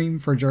private stream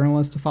for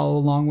journalists to follow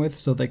along with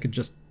so they could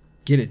just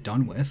get it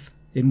done with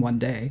in one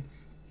day.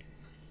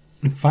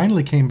 It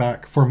finally came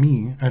back for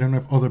me. I don't know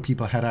if other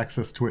people had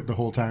access to it the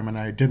whole time and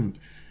I didn't.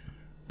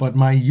 But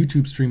my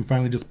YouTube stream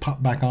finally just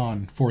popped back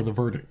on for the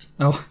verdict.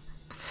 Oh,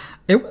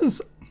 it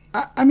was,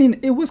 I mean,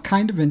 it was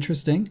kind of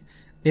interesting.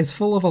 It's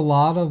full of a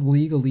lot of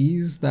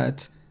legalese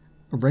that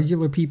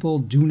regular people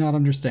do not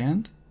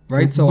understand,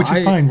 right? So which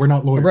is fine. We're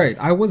not lawyers. Right.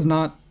 I was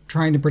not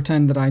trying to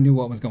pretend that I knew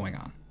what was going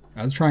on.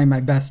 I was trying my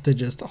best to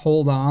just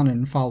hold on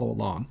and follow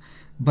along.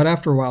 But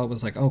after a while, it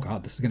was like, oh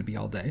God, this is going to be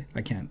all day.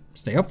 I can't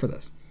stay up for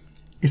this.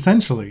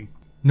 Essentially,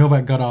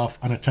 Novak got off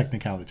on a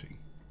technicality.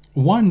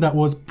 One that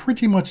was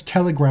pretty much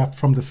telegraphed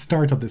from the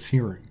start of this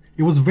hearing.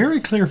 It was very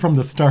clear from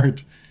the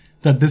start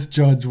that this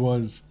judge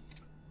was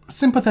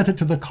sympathetic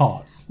to the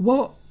cause.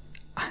 Well,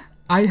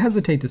 I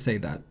hesitate to say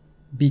that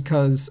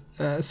because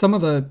some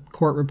of the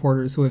court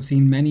reporters who have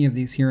seen many of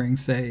these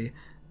hearings say,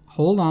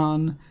 hold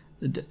on,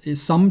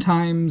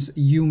 sometimes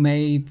you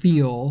may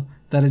feel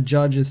that a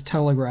judge is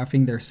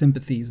telegraphing their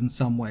sympathies in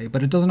some way,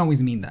 but it doesn't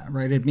always mean that,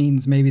 right? It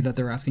means maybe that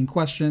they're asking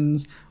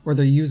questions or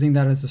they're using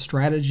that as a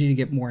strategy to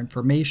get more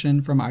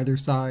information from either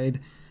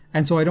side.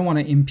 And so I don't want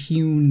to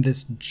impugn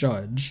this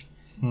judge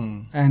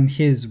and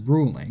his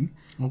ruling.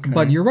 Okay.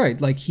 But you're right.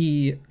 Like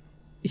he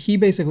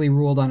basically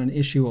ruled on an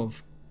issue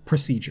of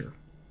procedure.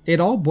 It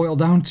all boiled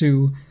down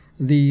to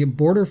the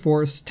border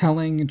force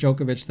telling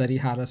Djokovic that he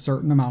had a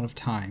certain amount of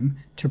time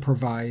to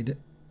provide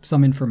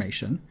some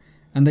information,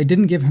 and they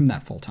didn't give him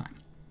that full time.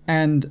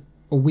 And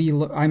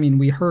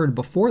we heard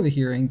before the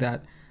hearing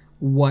that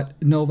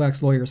what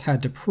Novak's lawyers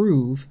had to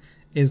prove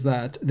is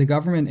that the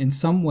government in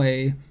some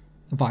way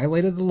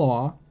violated the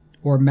law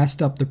or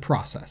messed up the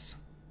process.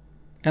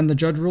 And the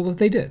judge ruled that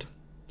they did.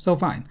 So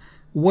fine.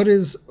 What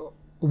is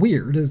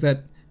weird is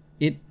that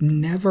it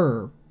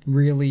never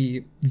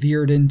really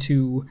veered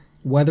into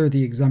whether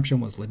the exemption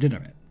was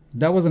legitimate.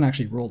 That wasn't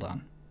actually ruled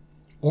on.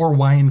 Or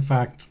why, in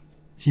fact,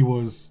 he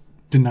was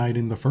denied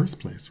in the first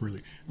place,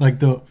 really. Like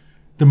the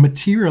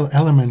material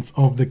elements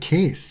of the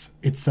case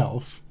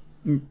itself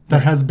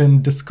that has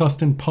been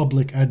discussed in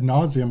public ad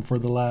nauseum for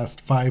the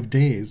last 5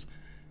 days,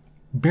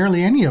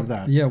 barely any of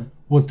that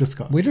was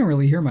discussed. We didn't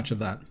really hear much of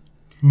that.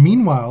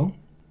 Meanwhile,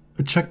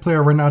 a Czech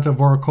player, Renata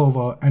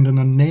Voráková, and an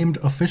unnamed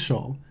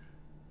official,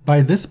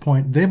 by this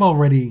point, they've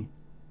already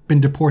been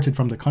deported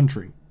from the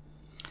country.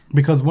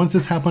 Because once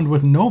this happened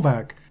with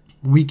Novak,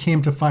 we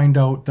came to find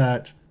out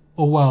that,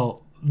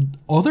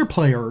 other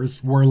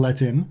players were let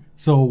in,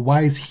 so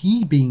why is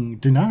he being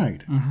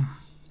denied? Mm-hmm.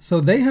 So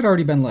they had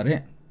already been let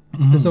in.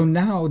 Mm-hmm. So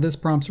now this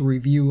prompts a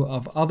review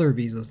of other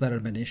visas that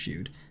had been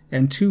issued,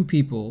 and 2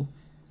 people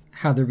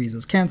had their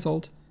visas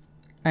canceled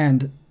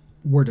and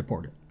were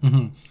deported.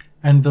 Mm-hmm.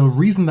 And the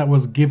reason that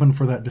was given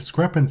for that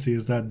discrepancy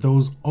is that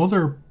those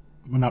that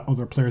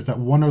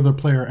one other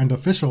player and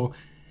official,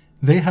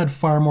 they had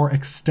far more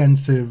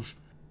extensive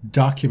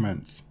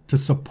documents to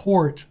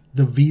support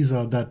the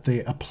visa that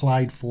they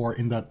applied for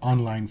in that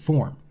online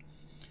form.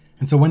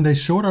 And so when they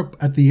showed up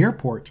at the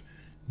airport,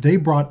 they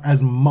brought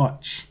as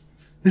much.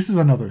 This is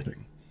another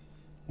thing.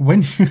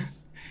 When you,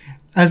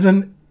 as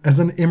an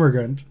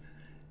immigrant,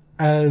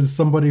 as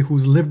somebody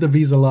who's lived the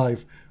visa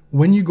life,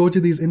 when you go to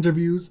these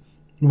interviews,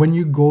 when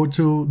you go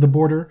to the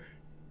border,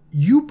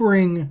 you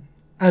bring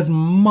as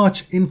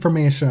much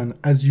information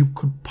as you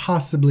could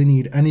possibly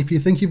need. And if you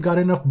think you've got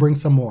enough, bring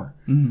some more.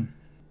 Mm-hmm.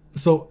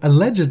 So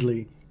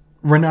allegedly,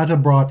 Renata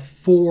brought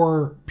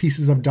 4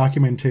 pieces of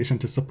documentation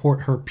to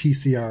support her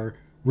PCR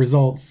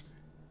results,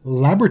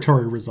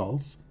 laboratory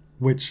results,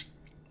 which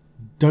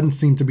doesn't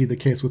seem to be the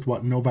case with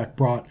what Novak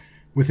brought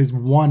with his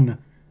 1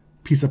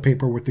 piece of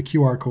paper with the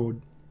QR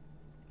code.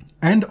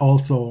 And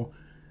also,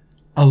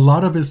 a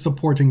lot of his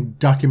supporting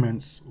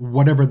documents,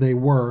 whatever they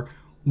were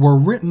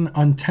written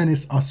on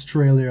Tennis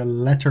Australia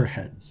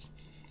letterheads,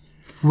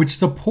 which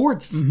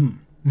supports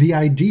the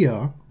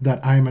idea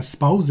that I'm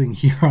espousing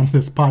here on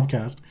this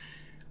podcast.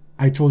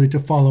 I told you to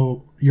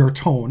follow your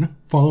tone,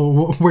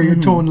 follow where your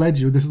tone led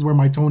you. This is where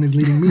my tone is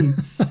leading me.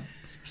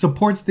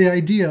 Supports the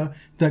idea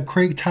that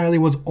Craig Tiley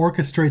was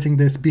orchestrating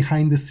this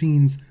behind the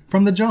scenes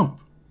from the jump.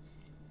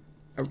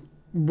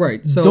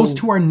 Right. So those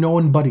 2 are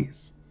known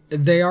buddies.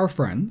 They are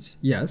friends.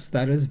 Yes,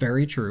 that is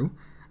very true.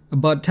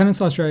 But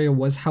Tennis Australia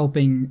was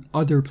helping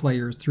other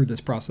players through this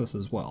process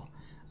as well.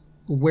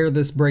 Where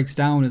this breaks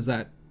down is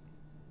that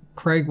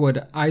Craig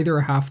would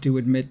either have to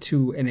admit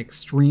to an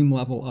extreme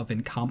level of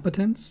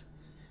incompetence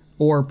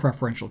or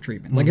preferential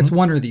treatment. Like, it's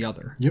one or the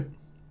other. Yep.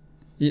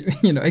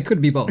 It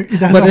could be both.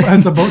 That's what I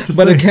was about to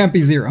say. But it can't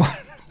be 0.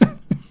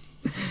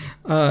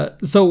 But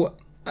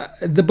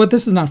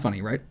this is not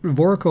funny, right?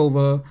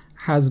 Voráková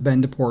has been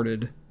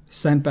deported,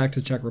 sent back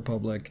to Czech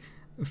Republic,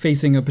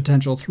 facing a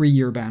potential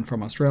 3-year ban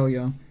from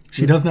Australia.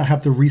 She does not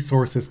have the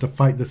resources to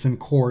fight this in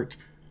court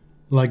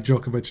like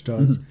Djokovic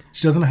does. Mm-hmm.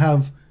 She doesn't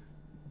have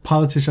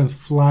politicians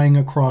flying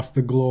across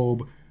the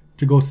globe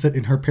to go sit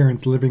in her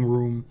parents' living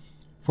room,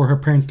 for her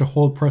parents to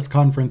hold press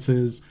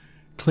conferences,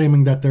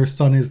 claiming that their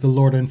son is the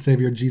Lord and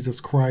Savior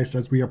Jesus Christ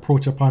as we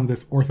approach upon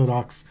this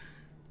Orthodox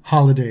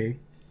holiday.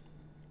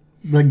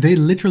 Like, they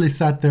literally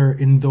sat there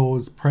in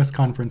those press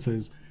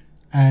conferences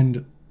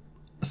and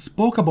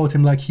spoke about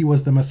him like he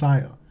was the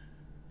Messiah.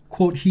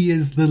 Quote, he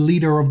is the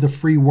leader of the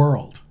free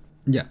world.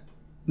 Yeah.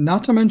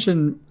 Not to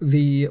mention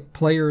the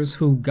players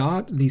who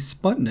got the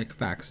Sputnik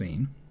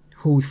vaccine,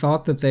 who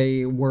thought that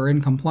they were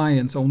in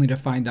compliance only to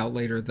find out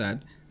later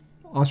that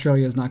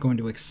Australia is not going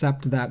to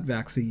accept that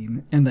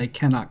vaccine and they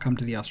cannot come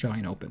to the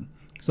Australian Open.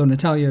 So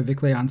Natalia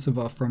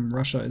Vikliantseva from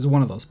Russia is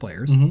one of those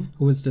players who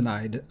was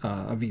denied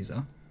a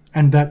visa.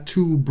 And that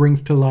too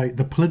brings to light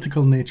the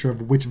political nature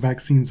of which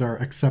vaccines are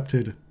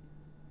accepted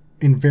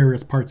in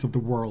various parts of the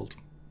world.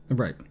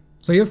 Right.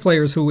 So you have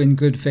players who in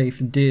good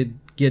faith did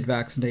get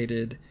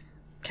vaccinated,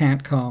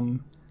 can't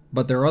come,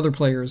 but there are other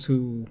players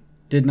who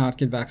did not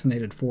get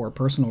vaccinated for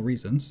personal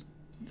reasons.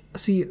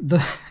 See,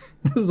 this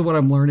is what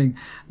I'm learning.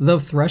 The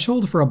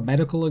threshold for a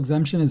medical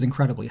exemption is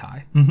incredibly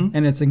high,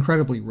 and it's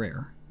incredibly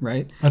rare,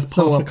 right? As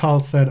Paul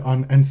Sakal said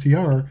on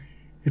NCR,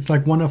 it's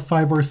like one of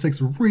 5 or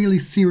 6 really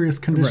serious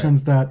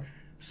conditions that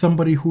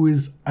somebody who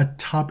is a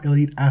top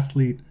elite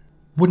athlete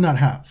would not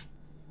have.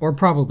 Or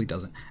probably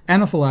doesn't.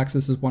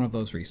 Anaphylaxis is one of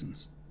those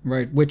reasons,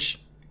 right?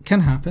 Which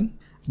can happen,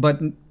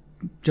 but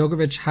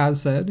Djokovic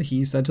has said,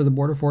 he said to the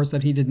border force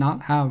that he did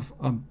not have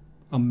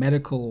a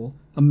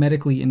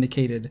medically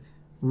indicated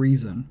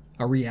reason,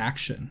 a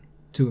reaction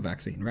to a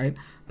vaccine, right?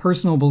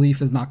 Personal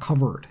belief is not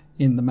covered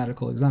in the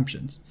medical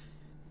exemptions.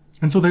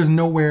 And so there's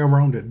no way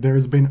around it.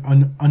 There's been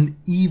an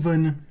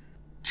uneven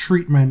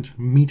treatment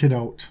meted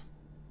out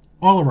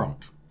all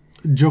around.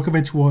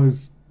 Djokovic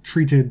was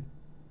treated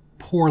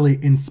poorly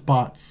in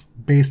spots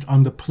based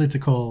on the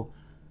political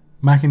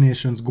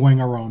machinations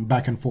going around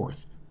back and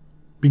forth,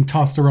 being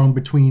tossed around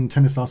between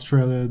Tennis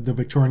Australia, the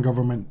Victorian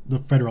government, the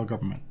federal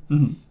government.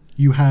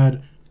 You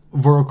had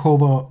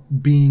Vorokova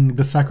being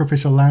the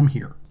sacrificial lamb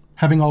here,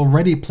 having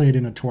already played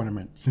in a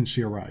tournament since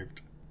she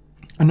arrived.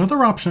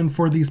 Another option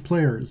for these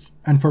players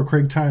and for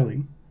Craig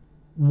Tiley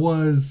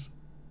was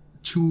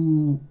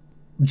to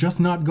just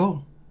not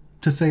go.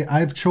 To say,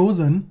 I've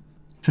chosen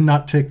to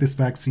not take this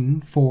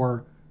vaccine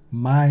for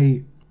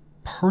my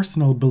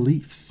personal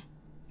beliefs,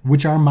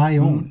 which are my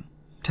own.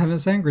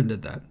 Tennis Sangren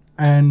did that.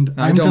 And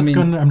I'm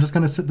just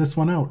gonna sit this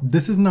one out.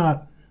 This is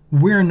not,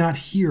 we're not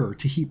here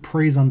to heap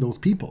praise on those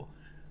people.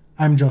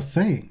 I'm just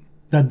saying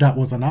that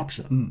was an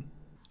option.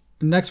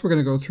 Next, we're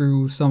going to go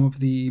through some of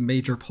the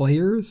major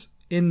players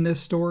in this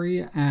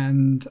story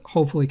and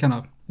hopefully kind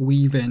of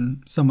weave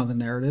in some of the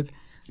narrative.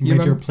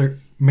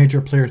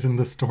 Major players in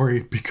this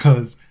story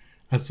because,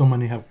 as so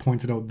many have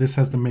pointed out, this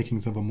has the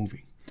makings of a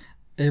movie.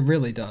 It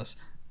really does.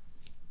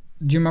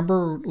 Do you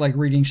remember like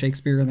reading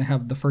Shakespeare and they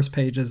have the first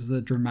page as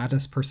the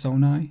dramatis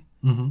personae?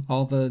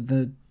 All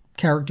the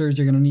characters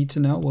you're going to need to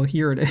know? Well,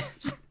 here it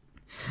is.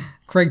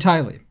 Craig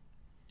Tiley,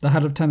 the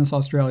head of Tennis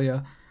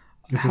Australia.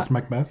 Is this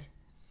Macbeth?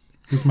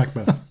 Who's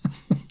Macbeth?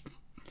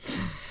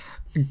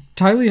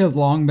 Tiley has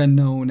long been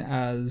known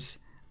as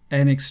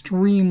an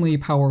extremely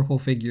powerful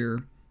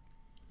figure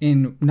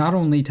in not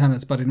only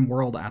tennis, but in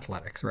world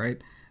athletics,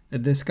 right?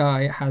 This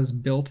guy has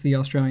built the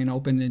Australian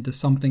Open into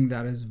something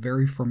that is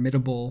very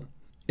formidable.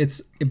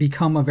 It's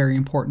become a very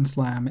important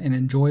slam, an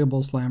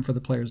enjoyable slam for the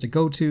players to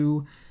go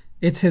to.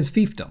 It's his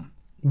fiefdom.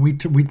 We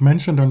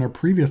mentioned on our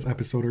previous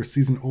episode, our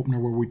season opener,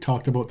 where we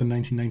talked about the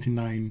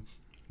 1999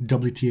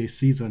 WTA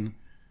season.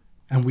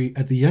 And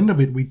at the end of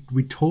it,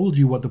 we told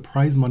you what the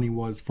prize money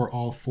was for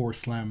all 4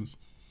 slams.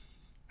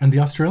 And the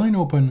Australian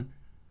Open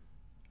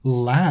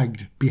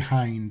lagged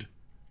behind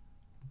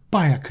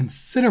by a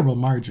considerable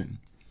margin.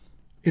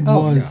 It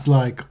was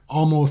like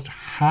almost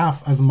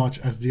half as much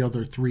as the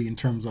other 3 in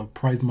terms of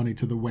prize money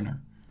to the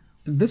winner.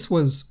 This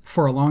was,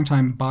 for a long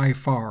time, by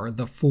far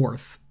the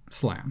 4th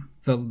slam,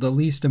 the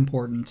least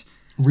important.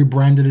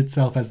 Rebranded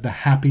itself as the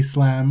Happy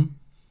Slam.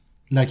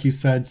 Like you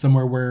said,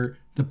 somewhere where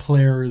the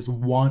players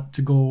want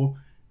to go.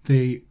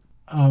 They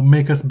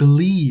make us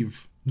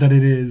believe that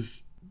it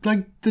is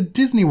like the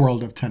Disney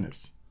World of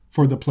tennis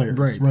for the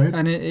players, right?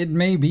 And it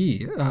may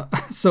be.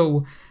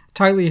 So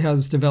Tiley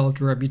has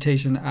developed a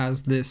reputation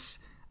as this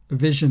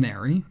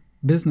visionary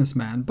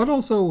businessman, but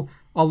also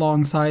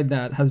alongside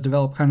that has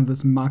developed kind of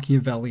this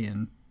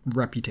Machiavellian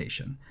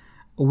reputation.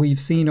 We've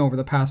seen over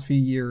the past few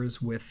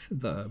years with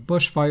the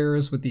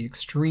bushfires, with the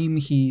extreme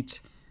heat,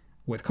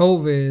 with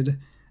COVID,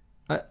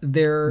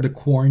 the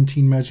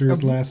quarantine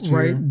measures last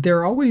year. Right.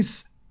 There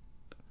always,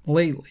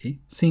 lately,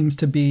 seems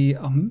to be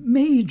a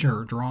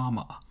major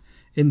drama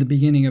in the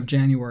beginning of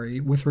January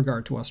with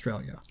regard to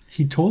Australia.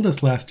 He told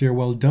us last year,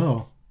 well,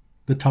 duh,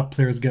 the top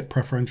players get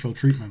preferential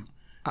treatment.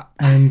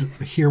 And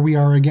here we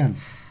are again.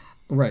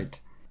 Right.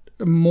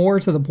 More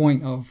to the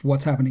point of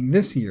what's happening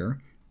this year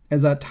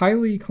is that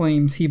Tiley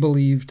claims he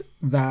believed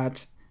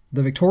that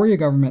the Victoria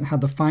government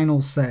had the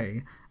final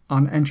say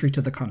on entry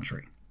to the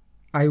country.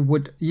 I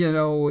would,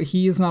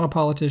 he is not a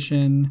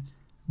politician,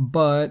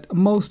 but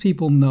most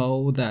people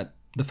know that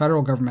the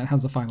federal government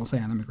has the final say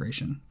on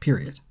immigration,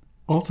 period.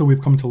 Also,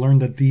 we've come to learn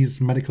that these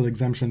medical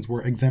exemptions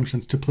were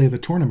exemptions to play the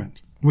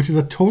tournament, which is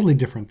a totally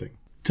different thing.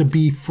 To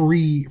be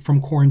free from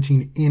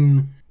quarantine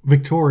in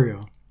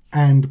Victoria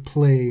and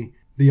play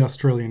the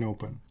Australian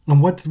Open.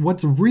 And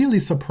what's really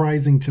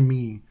surprising to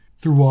me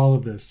through all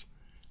of this,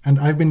 and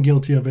I've been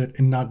guilty of it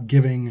in not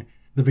giving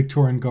the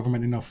Victorian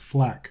government enough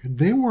flack,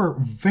 they were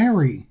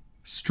very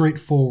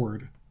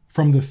straightforward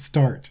from the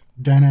start,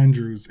 Dan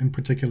Andrews in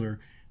particular,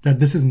 that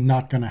this is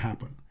not going to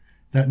happen.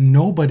 That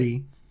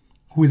nobody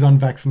who is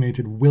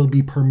unvaccinated will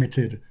be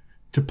permitted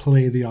to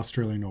play the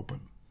Australian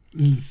Open.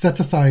 Sets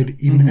aside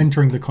even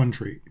entering the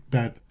country,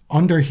 that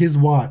under his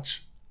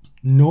watch,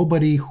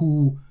 nobody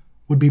who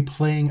would be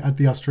playing at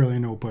the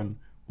Australian Open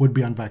would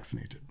be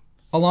unvaccinated.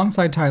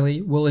 Alongside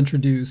Tiley, we'll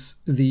introduce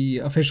the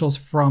officials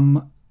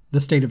from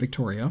the state of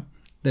Victoria.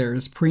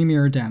 There's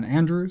Premier Dan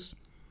Andrews,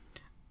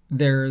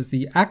 there's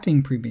the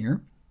acting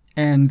Premier,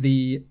 and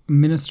the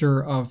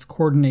Minister of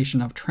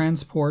Coordination of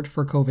Transport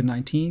for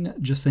COVID-19,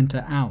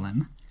 Jacinta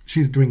Allen.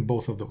 She's doing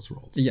both of those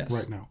roles yes.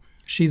 right now.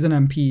 She's an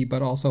MP,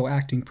 but also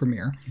acting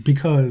Premier.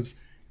 Because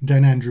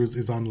Dan Andrews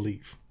is on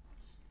leave.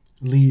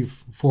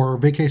 Leave for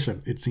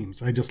vacation, it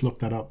seems. I just looked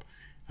that up.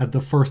 At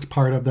the first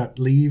part of that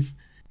leave,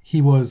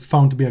 he was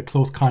found to be a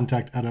close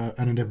contact at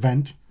an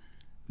event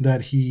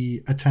that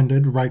he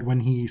attended right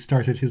when he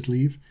started his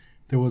leave.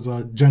 There was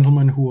a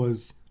gentleman who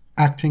was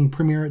acting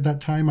Premier at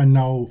that time, and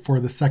now for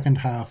the second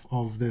half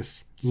of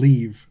this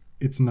leave,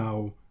 it's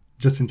now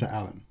Jacinta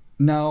Allen.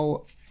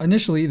 Now,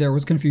 initially, there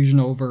was confusion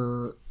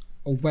over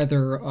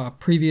whether a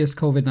previous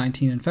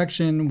COVID-19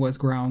 infection was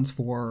grounds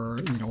for,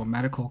 a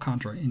medical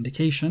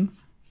contraindication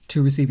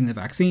to receiving the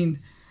vaccine.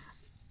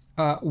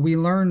 We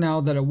learn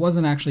now that it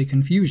wasn't actually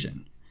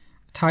confusion.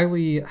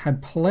 Tiley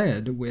had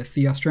pled with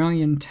the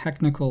Australian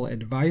Technical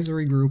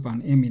Advisory Group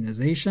on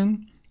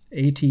Immunisation,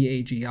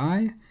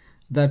 ATAGI,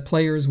 that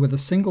players with a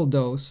single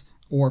dose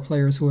or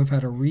players who have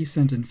had a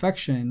recent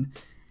infection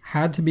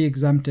had to be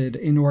exempted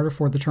in order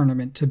for the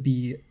tournament to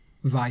be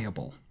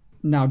viable.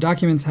 Now,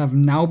 documents have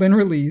now been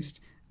released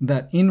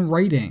that in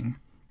writing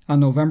on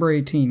November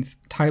 18th,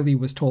 Tiley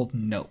was told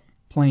no,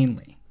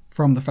 plainly,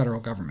 from the federal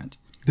government.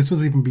 This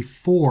was even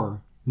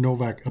before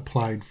Novak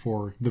applied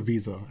for the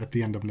visa at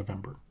the end of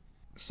November.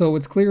 So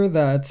it's clear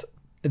that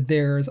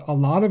there's a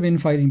lot of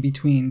infighting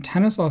between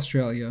Tennis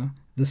Australia,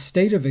 the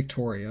state of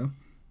Victoria,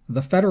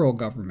 the federal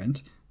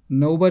government.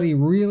 Nobody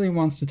really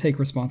wants to take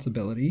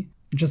responsibility.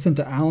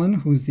 Jacinta Allen,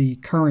 who's the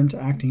current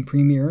acting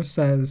premier,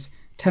 says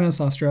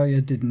Tennis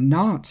Australia did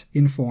not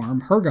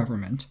inform her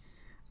government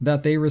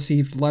that they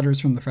received letters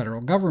from the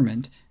federal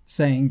government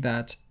saying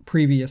that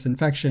previous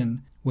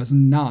infection was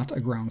not a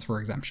grounds for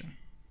exemption.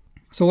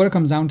 So what it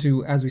comes down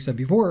to, as we said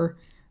before,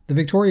 the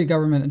Victoria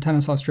government and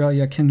Tennis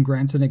Australia can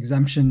grant an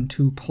exemption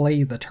to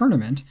play the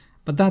tournament,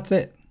 but that's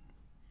it.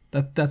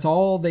 That's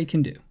all they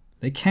can do.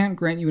 They can't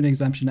grant you an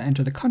exemption to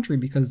enter the country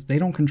because they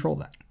don't control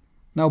that.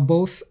 Now,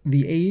 both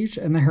The Age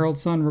and the Herald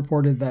Sun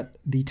reported that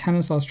the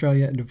Tennis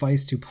Australia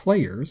advice to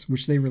players,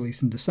 which they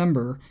released in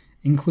December,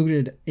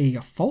 included a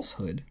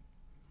falsehood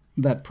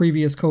that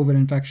previous COVID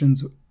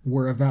infections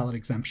were a valid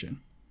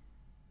exemption.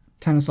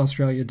 Tennis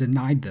Australia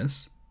denied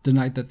this,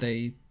 denied that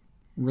they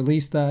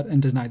released that, and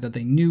denied that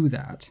they knew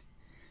that.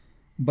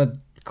 But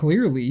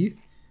clearly,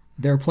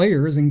 their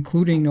players,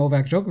 including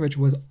Novak Djokovic,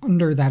 was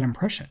under that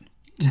impression.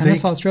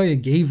 Tennis Australia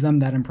gave them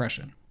that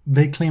impression.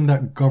 They claim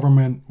that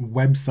government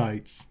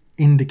websites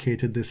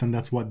indicated this, and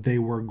that's what they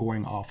were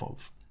going off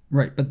of.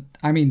 Right, but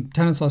I mean,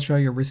 Tennis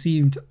Australia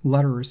received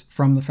letters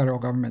from the federal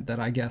government that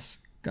I guess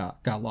got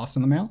lost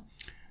in the mail.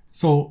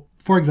 So,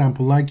 for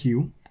example, like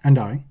you and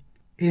I,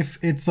 if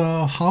it's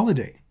a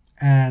holiday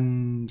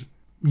and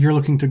you're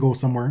looking to go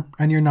somewhere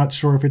and you're not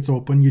sure if it's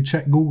open, you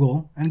check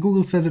Google and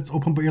Google says it's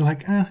open, but you're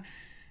like,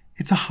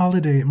 it's a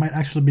holiday, it might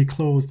actually be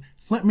closed.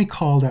 Let me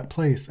call that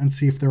place and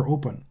see if they're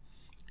open.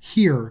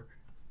 Here,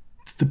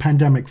 the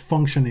pandemic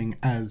functioning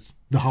as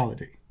the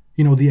holiday,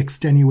 the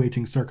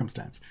extenuating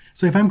circumstance.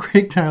 So if I'm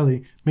Craig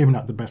Tiley, maybe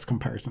not the best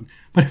comparison,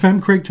 but if I'm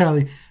Craig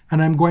Tiley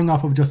and I'm going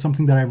off of just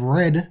something that I've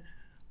read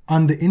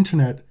on the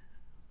internet,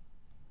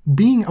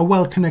 being a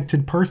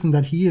well-connected person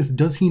that he is,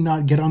 does he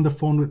not get on the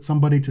phone with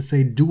somebody to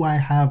say, do I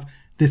have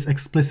this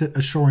explicit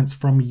assurance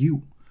from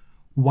you?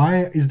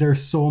 Why is there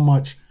so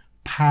much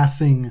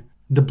passing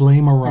the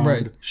blame around,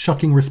 right,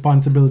 shucking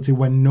responsibility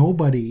when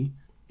nobody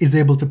is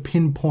able to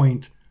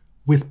pinpoint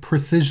with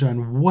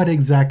precision what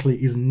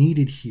exactly is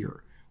needed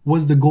here?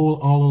 Was the goal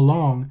all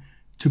along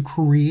to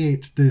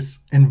create this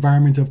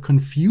environment of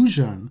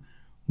confusion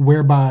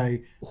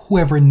whereby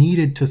whoever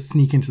needed to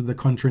sneak into the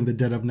country in the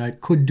dead of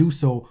night could do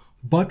so,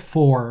 but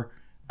for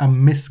a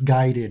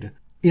misguided,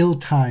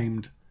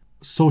 ill-timed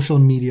social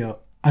media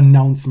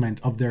announcement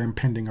of their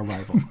impending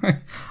arrival?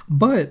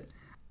 But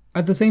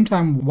at the same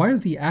time, why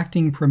is the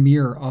acting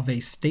premier of a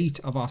state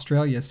of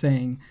Australia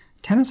saying,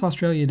 Tennis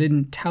Australia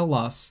didn't tell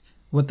us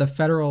what the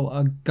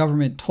federal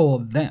government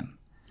told them?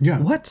 Yeah.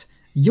 What?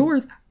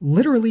 You're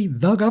literally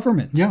the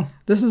government. Yeah.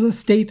 This is a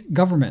state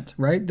government,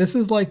 right? This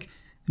is like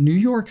New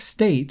York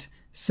State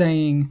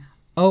saying,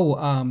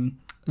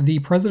 the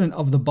president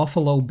of the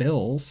Buffalo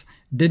Bills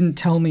didn't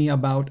tell me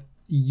about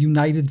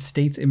United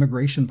States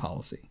immigration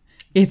policy.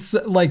 It's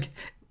like...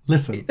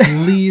 Listen,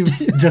 leave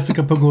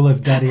Jessica Pagula's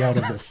daddy out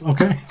of this,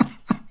 okay?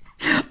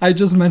 I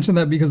just mentioned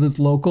that because it's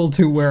local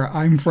to where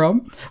I'm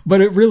from,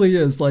 but it really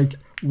is like,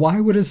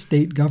 why would a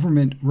state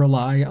government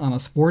rely on a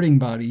sporting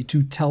body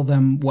to tell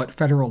them what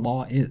federal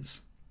law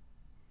is?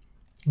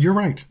 You're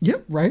right.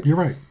 Yep, right? You're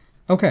right.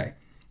 Okay.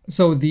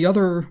 So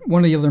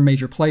one of the other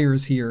major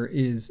players here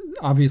is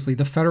obviously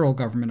the federal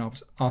government of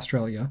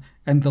Australia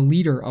and the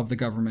leader of the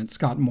government,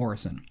 Scott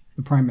Morrison,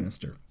 the Prime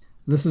Minister.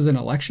 This is an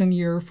election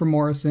year for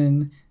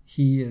Morrison.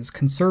 He is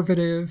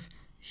conservative.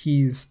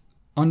 He's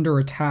under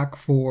attack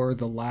for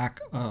the lack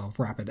of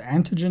rapid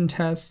antigen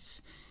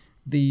tests,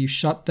 the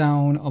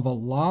shutdown of a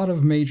lot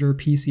of major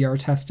PCR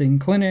testing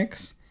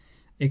clinics,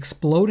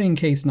 exploding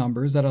case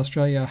numbers that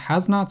Australia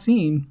has not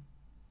seen.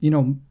 You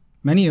know,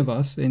 many of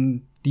us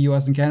in the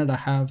US and Canada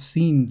have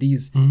seen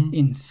these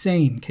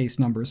insane case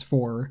numbers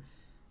for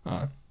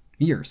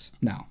years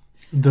now.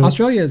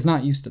 Australia is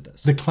not used to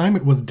this. The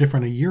climate was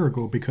different a year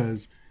ago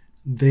because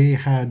they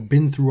had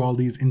been through all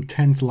these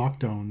intense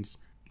lockdowns.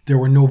 There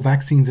were no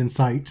vaccines in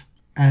sight,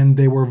 and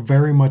they were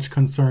very much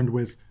concerned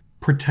with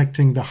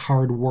protecting the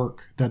hard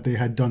work that they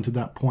had done to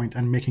that point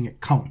and making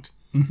it count.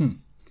 Mm-hmm.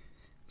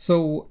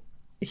 So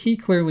he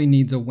clearly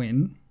needs a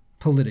win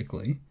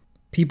politically.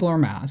 People are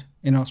mad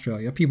in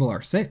Australia. People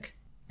are sick.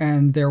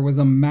 And there was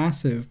a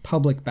massive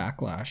public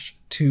backlash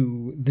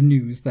to the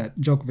news that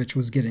Djokovic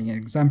was getting an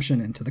exemption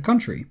into the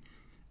country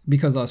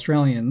because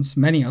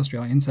many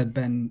Australians had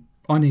been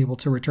unable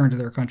to return to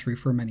their country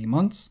for many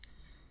months.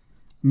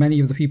 Many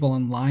of the people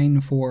in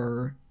line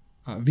for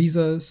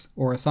visas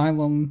or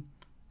asylum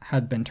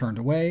had been turned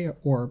away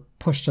or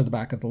pushed to the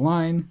back of the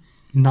line.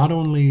 Not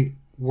only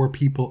were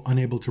people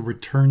unable to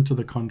return to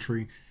the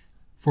country,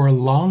 for a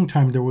long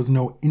time there was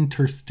no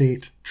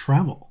interstate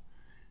travel.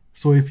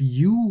 So if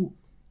you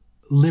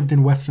lived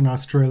in Western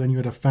Australia and you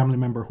had a family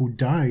member who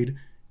died,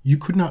 you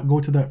could not go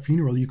to that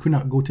funeral. You could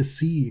not go to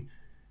see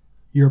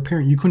your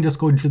parent. You couldn't just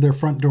go to their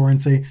front door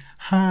and say,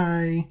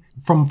 hi,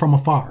 from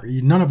afar.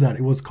 None of that.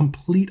 It was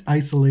complete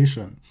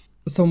isolation.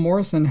 So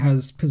Morrison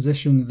has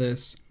positioned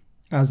this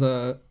as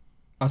a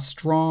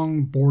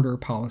strong border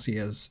policy,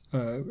 as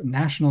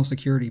national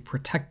security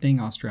protecting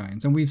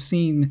Australians. And we've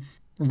seen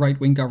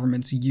right-wing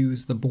governments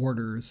use the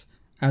borders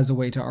as a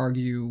way to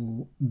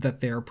argue that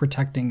they're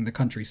protecting the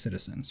country's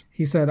citizens.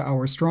 He said,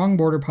 our strong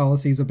border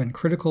policies have been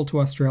critical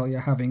to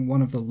Australia having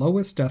one of the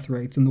lowest death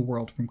rates in the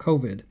world from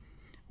COVID.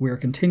 We are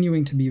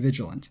continuing to be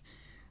vigilant.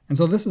 And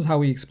so this is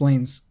how he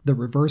explains the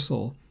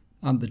reversal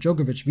on the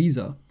Djokovic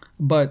visa.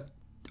 But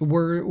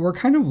we're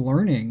kind of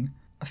learning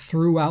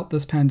throughout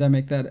this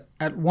pandemic that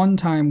at one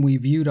time we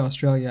viewed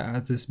Australia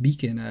as this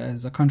beacon,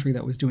 as a country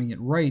that was doing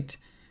it right.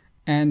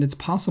 And it's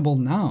possible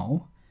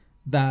now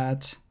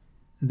that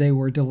they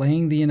were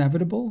delaying the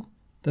inevitable,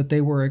 that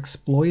they were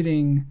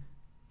exploiting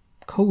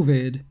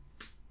COVID,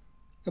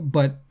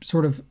 but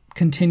sort of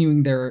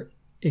continuing their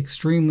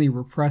extremely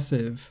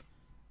repressive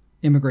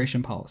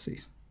immigration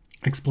policies.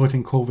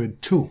 Exploiting COVID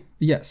too.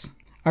 Yes.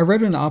 I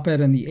read an op-ed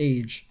in The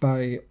Age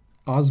by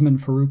Osman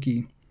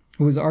Faruqi,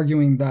 who was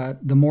arguing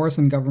that the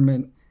Morrison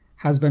government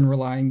has been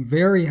relying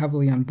very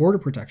heavily on border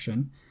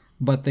protection,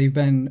 but they've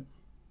been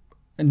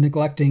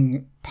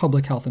neglecting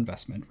public health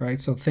investment, right?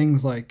 So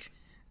things like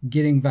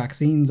getting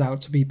vaccines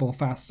out to people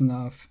fast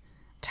enough,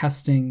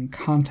 testing,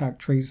 contact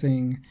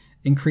tracing,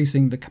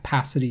 increasing the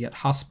capacity at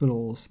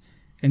hospitals.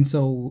 And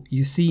so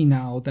you see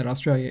now that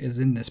Australia is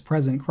in this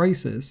present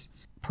crisis,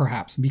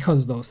 perhaps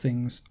because those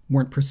things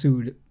weren't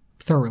pursued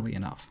thoroughly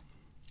enough.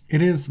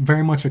 It is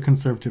very much a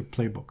conservative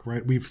playbook,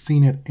 right? We've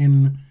seen it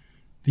in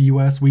the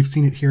US, we've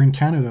seen it here in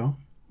Canada,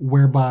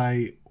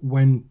 whereby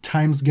when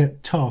times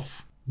get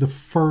tough, the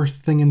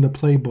first thing in the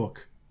playbook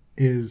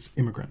is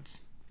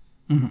immigrants.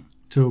 Mm-hmm.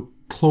 To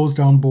close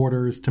down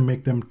borders, to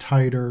make them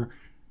tighter,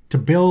 to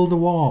build a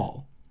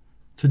wall,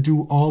 to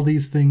do all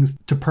these things,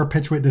 to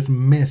perpetuate this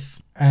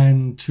myth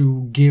and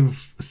to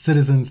give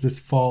citizens this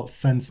false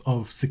sense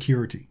of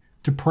security,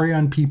 to prey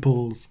on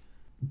people's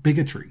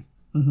bigotry,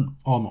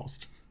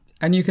 almost.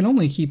 And you can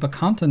only keep a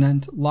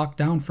continent locked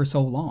down for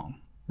so long,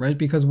 right?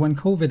 Because when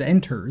COVID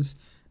enters,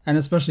 and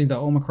especially the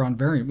Omicron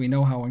variant, we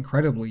know how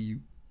incredibly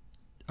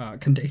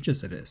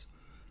contagious it is.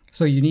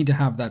 So you need to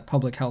have that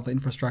public health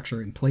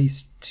infrastructure in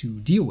place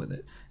to deal with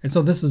it. And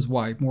so this is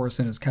why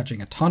Morrison is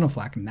catching a ton of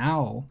flack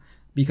now,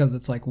 because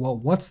it's like, well,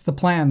 what's the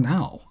plan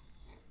now?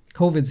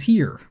 COVID's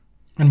here.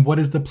 And what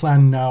is the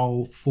plan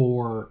now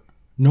for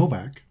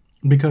Novak?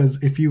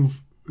 Because if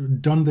you've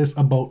done this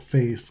about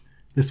face,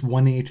 this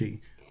 180,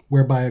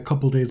 whereby a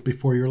couple days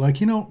before you're like,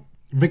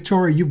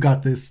 Victoria, you've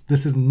got this.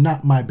 This is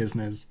not my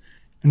business.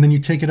 And then you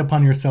take it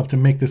upon yourself to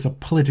make this a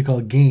political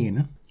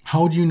gain.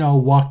 How do you now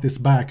walk this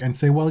back and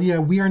say, well, yeah,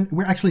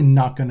 we're actually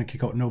not going to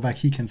kick out Novak.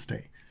 He can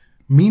stay.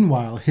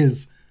 Meanwhile,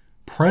 his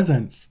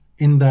presence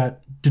in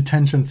that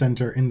detention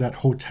center, in that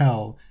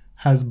hotel,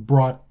 has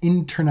brought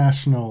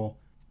international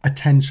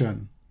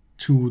attention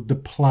to the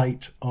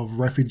plight of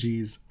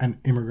refugees and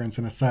immigrants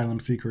and asylum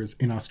seekers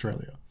in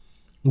Australia.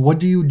 What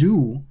do you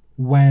do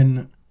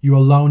when you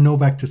allow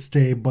Novak to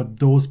stay, but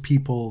those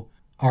people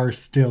are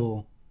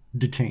still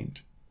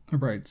detained?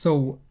 Right.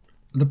 So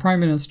the Prime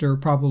Minister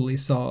probably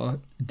saw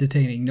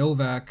detaining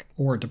Novak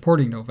or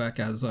deporting Novak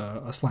as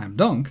a slam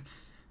dunk.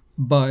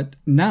 But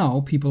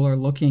now people are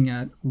looking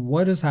at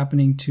what is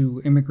happening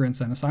to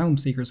immigrants and asylum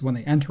seekers when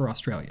they enter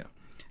Australia.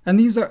 And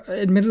these are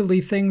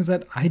admittedly things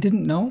that I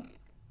didn't know,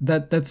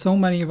 that so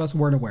many of us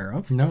weren't aware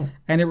of. No.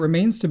 And it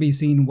remains to be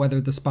seen whether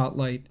the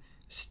spotlight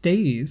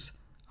stays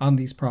on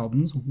these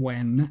problems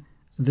when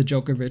the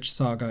Djokovic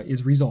saga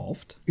is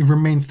resolved. It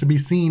remains to be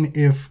seen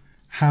if,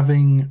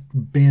 having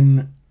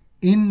been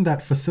in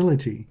that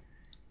facility,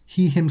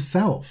 he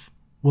himself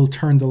will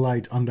turn the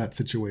light on that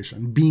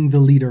situation, being the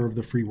leader of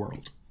the free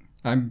world.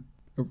 I'm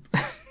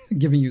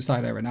giving you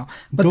side eye right now.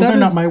 But those are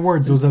not my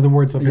words. Those are the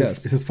words of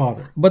his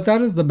father. But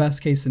that is the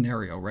best case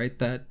scenario, right?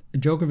 That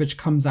Djokovic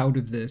comes out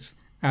of this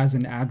as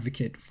an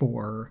advocate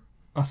for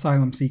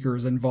asylum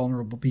seekers and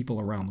vulnerable people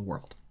around the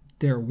world.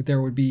 There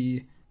would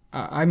be,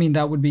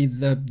 that would be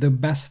the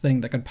best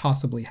thing that could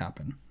possibly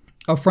happen.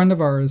 A friend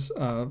of ours,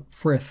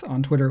 Frith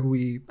on Twitter, who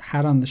we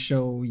had on the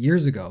show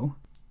years ago,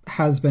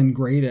 has been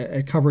great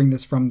at covering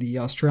this from the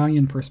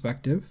Australian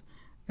perspective.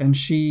 And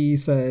she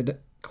said,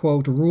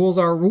 quote, "Rules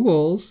are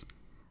rules,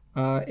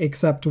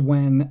 except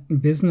when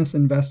business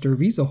investor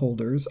visa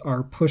holders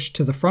are pushed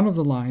to the front of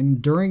the line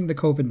during the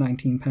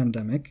COVID-19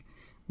 pandemic,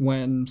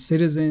 when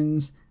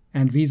citizens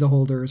and visa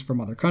holders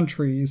from other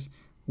countries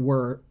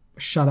were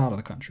shut out of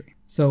the country."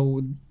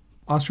 So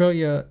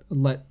Australia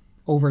let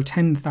over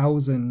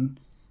 10,000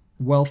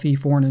 wealthy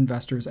foreign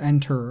investors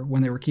enter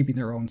when they were keeping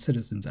their own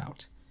citizens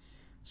out.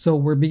 So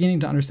we're beginning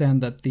to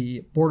understand that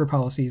the border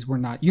policies were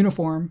not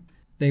uniform.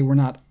 They were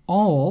not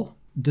all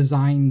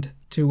designed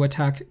to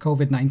attack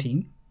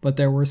COVID-19, but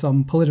there were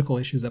some political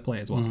issues at play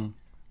as well.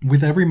 Mm-hmm.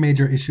 With every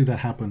major issue that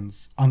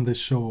happens on this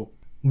show,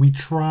 we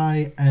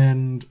try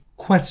and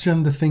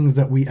question the things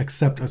that we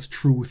accept as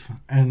truth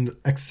and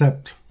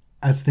accept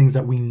as things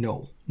that we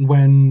know.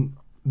 When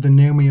the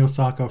Naomi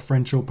Osaka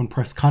French Open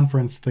press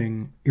conference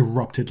thing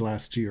erupted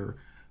last year,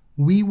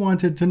 we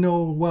wanted to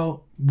know,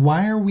 well,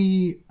 why are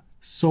we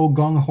so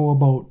gung-ho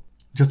about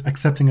just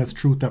accepting as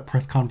truth that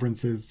press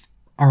conferences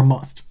are a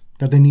must,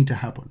 that they need to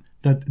happen,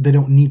 that they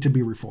don't need to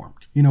be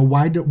reformed? You know,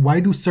 why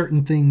do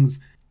certain things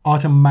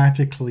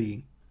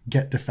automatically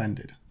get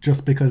defended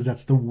just because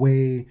that's the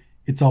way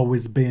it's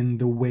always been,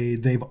 the way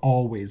they've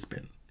always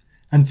been?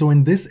 And so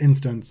in this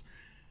instance,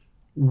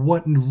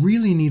 what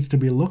really needs to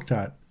be looked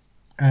at,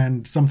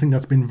 and something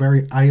that's been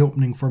very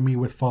eye-opening for me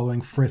with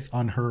following Frith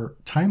on her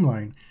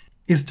timeline,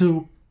 is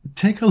to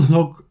take a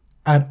look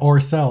at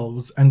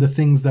ourselves and the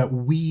things that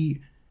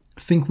we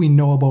think we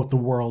know about the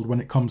world when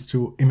it comes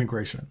to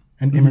immigration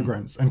and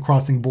immigrants and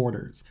crossing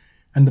borders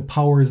and the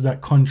powers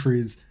that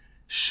countries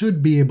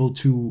should be able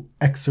to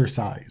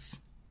exercise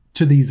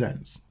to these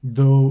ends.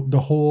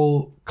 The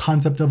whole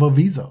concept of a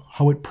visa,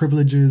 how it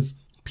privileges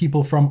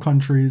people from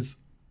countries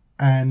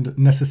and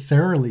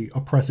necessarily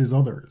oppresses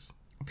others.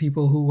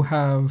 People who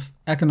have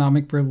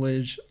economic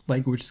privilege,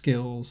 language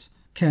skills,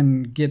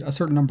 can get a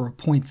certain number of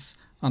points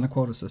on a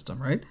quota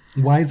system, right?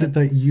 Why is it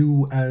that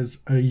you, as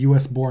a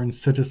US-born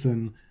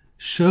citizen,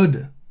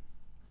 should,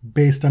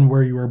 based on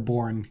where you were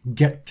born,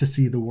 get to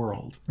see the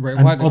world? Right.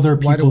 And why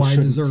do I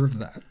shouldn't? deserve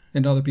that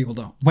and other people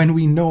don't? When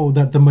we know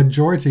that the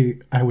majority,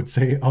 I would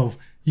say, of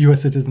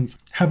US citizens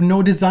have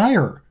no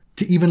desire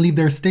to even leave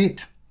their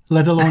state,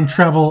 let alone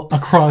travel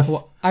across.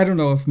 Well, I don't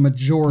know if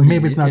majority.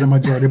 Maybe it's not a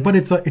majority, but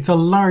it's a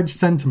large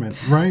sentiment,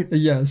 right?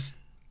 Yes.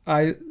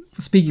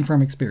 Speaking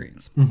from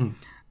experience. Mm-hmm.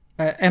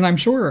 And I'm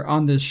sure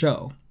on this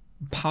show,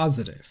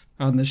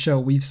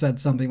 we've said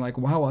something like,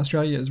 wow,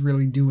 Australia is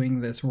really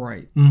doing this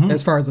right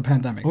as far as the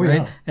pandemic,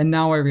 right? Yeah. And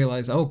now I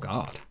realize, oh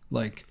God,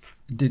 like,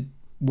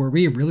 were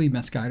we really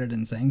misguided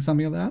in saying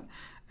something like that?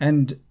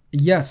 And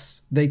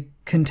yes, they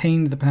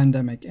contained the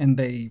pandemic and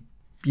they,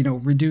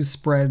 reduced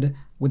spread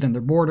within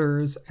their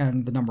borders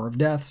and the number of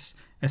deaths,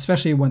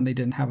 especially when they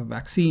didn't have a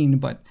vaccine.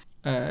 But,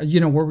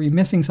 were we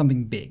missing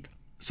something big?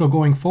 So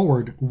going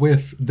forward,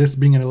 with this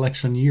being an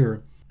election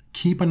year,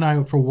 keep an eye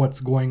out for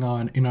what's going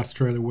on in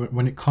Australia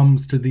when it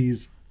comes to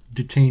these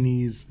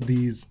detainees,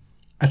 these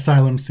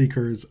asylum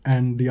seekers,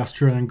 and the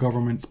Australian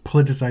government's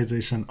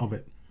politicization of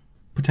it.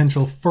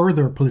 Potential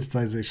further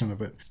politicization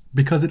of it.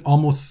 Because it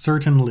almost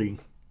certainly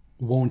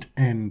won't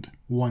end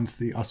once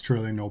the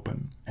Australian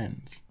Open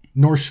ends.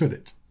 Nor should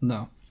it.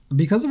 No.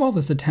 Because of all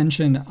this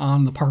attention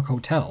on the Park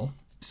Hotel,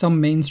 some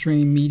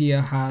mainstream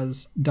media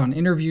has done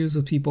interviews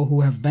with people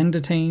who have been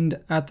detained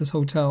at this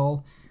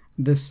hotel.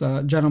 This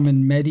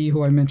gentleman, Mehdi,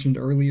 who I mentioned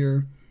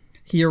earlier,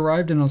 he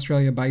arrived in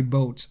Australia by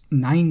boat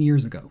 9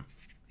 years ago.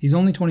 He's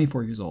only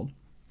 24 years old.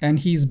 And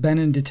he's been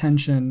in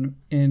detention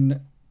in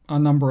a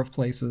number of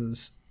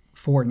places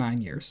for 9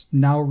 years.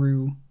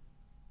 Nauru,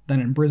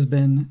 then in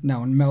Brisbane,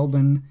 now in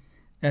Melbourne.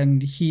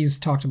 And he's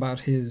talked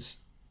about his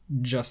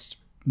just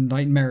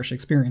nightmarish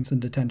experience in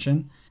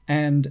detention.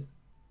 And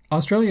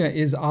Australia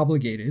is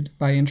obligated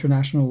by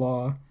international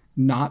law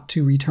not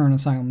to return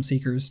asylum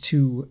seekers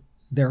to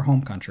their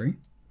home country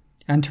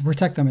and to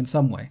protect them in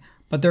some way,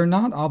 but they're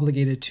not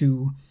obligated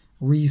to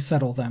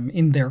resettle them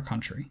in their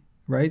country,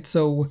 right?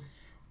 So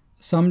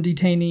some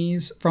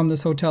detainees from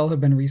this hotel have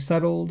been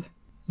resettled.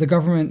 The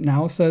government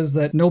now says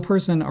that no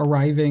person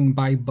arriving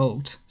by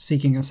boat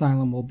seeking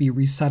asylum will be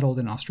resettled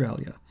in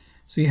Australia.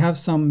 So you have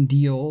some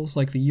deals,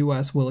 like the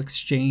US will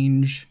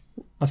exchange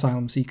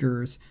asylum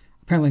seekers.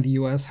 Apparently the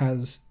US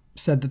has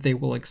said that they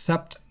will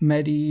accept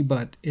Medi,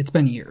 but it's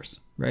been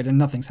years, right? And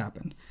nothing's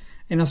happened.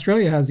 And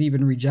Australia has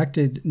even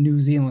rejected New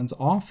Zealand's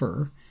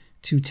offer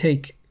to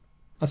take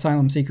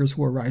asylum seekers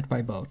who arrived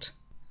by boat.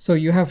 So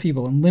you have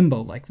people in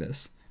limbo like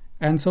this.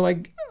 And so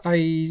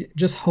I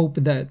just hope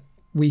that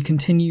we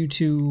continue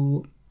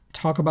to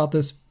talk about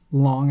this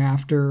long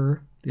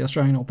after the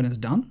Australian Open is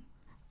done.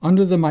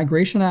 Under the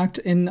Migration Act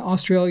in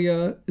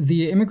Australia,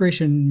 the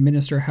immigration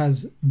minister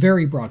has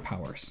very broad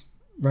powers,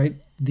 right?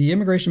 The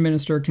immigration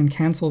minister can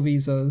cancel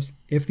visas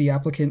if the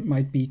applicant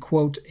might be,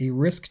 quote, a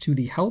risk to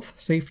the health,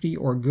 safety,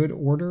 or good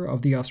order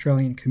of the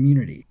Australian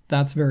community.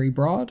 That's very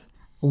broad.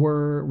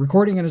 We're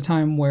recording at a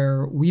time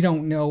where we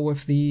don't know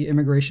if the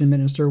immigration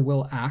minister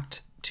will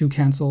act to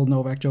cancel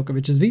Novak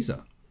Djokovic's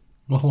visa.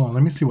 Well, hold on.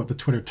 Let me see what the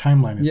Twitter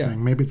timeline is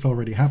saying. Maybe it's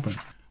already happened.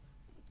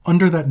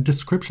 Under that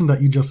description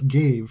that you just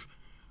gave,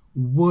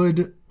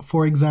 would,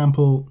 for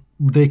example,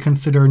 they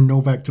consider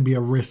Novak to be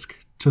a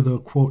risk to the,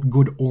 quote,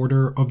 good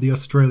order of the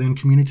Australian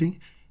community,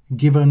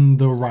 given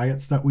the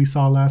riots that we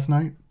saw last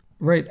night?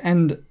 Right.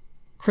 And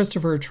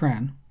Christopher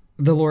Tran,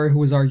 the lawyer who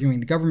was arguing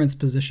the government's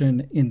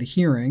position in the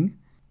hearing,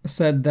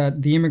 said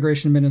that the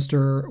immigration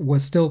minister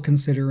was still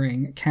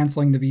considering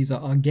canceling the visa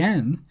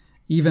again,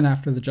 even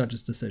after the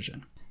judge's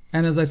decision.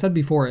 And as I said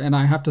before, and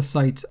I have to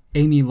cite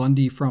Amy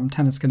Lundy from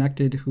Tennis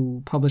Connected,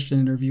 who published an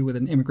interview with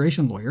an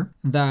immigration lawyer,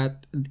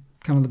 that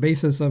kind of the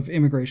basis of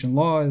immigration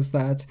law is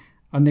that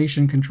a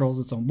nation controls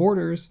its own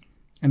borders,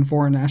 and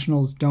foreign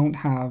nationals don't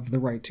have the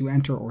right to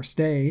enter or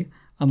stay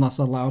unless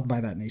allowed by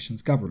that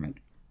nation's government.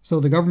 So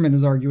the government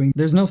is arguing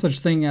there's no such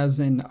thing as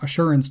an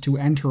assurance to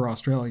enter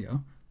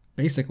Australia,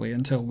 basically,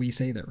 until we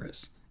say there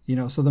is.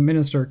 So the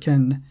minister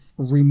can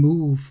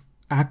remove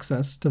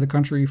access to the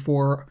country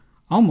for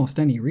almost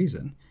any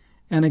reason.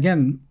 And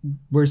again,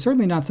 we're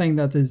certainly not saying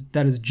that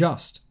is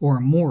just or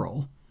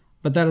moral,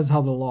 but that is how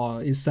the law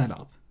is set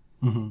up.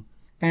 Mm-hmm.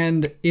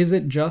 And is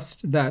it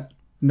just that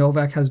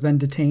Novak has been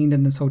detained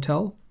in this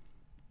hotel?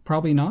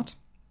 Probably not.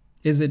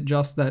 Is it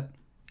just that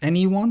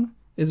anyone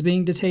is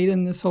being detained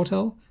in this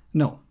hotel?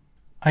 No.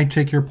 I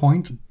take your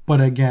point, but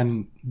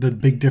again, the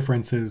big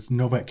difference is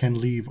Novak can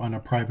leave on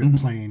a private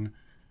plane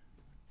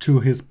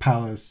to his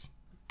palace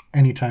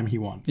anytime he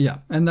wants. Yeah,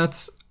 and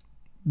that's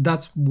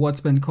what's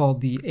been called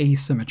the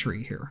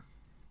asymmetry here,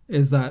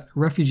 is that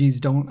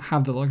refugees don't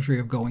have the luxury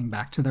of going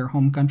back to their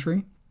home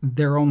country.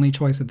 Their only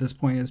choice at this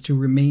point is to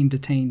remain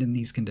detained in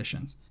these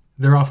conditions.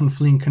 They're often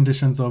fleeing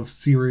conditions of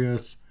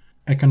serious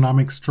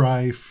economic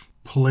strife,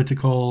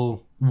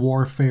 political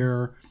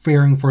warfare,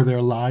 fearing for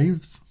their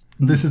lives.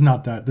 Mm-hmm. This is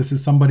not that. This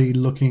is somebody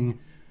looking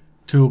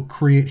to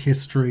create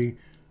history,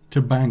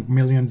 to bank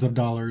millions of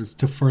dollars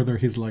to further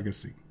his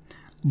legacy.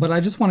 But I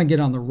just want to get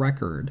on the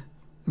record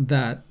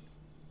that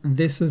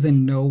this is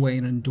in no way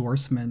an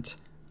endorsement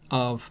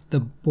of the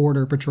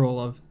border patrol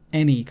of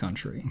any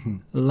country. Mm-hmm.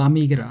 La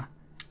Migra.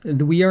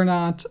 We are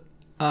not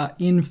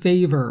in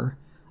favor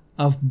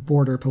of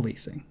border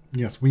policing.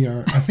 Yes, we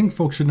are. I think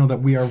folks should know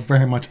that we are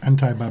very much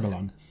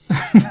anti-Babylon.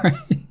 Right.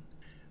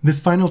 This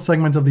final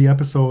segment of the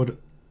episode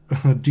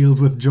deals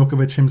with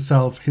Djokovic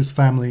himself, his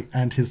family,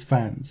 and his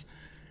fans.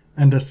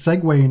 And a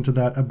segue into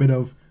that, a bit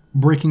of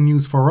breaking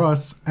news for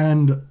us,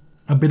 and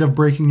a bit of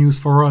breaking news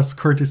for us,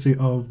 courtesy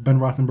of Ben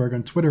Rothenberg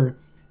on Twitter.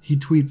 He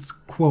tweets,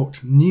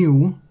 quote,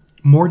 new,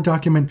 more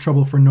document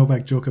trouble for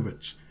Novak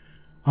Djokovic.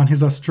 On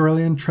his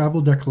Australian travel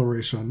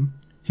declaration,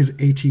 his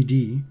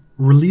ATD,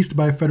 released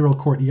by a federal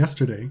court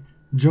yesterday,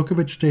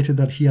 Djokovic stated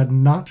that he had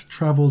not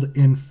traveled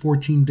in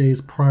 14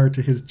 days prior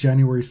to his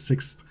January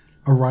 6th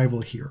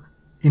arrival here.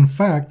 In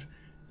fact,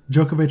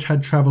 Djokovic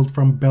had traveled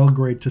from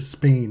Belgrade to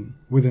Spain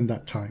within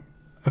that time.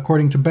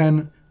 According to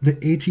Ben, the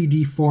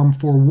ATD form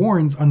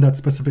forewarns on that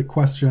specific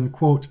question,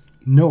 quote,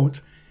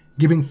 note,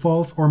 giving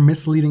false or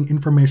misleading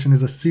information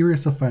is a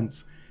serious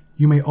offense.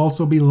 You may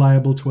also be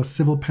liable to a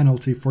civil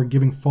penalty for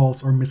giving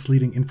false or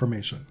misleading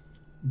information.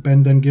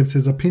 Ben then gives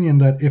his opinion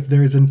that if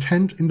there is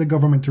intent in the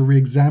government to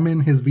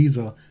re-examine his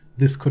visa,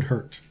 this could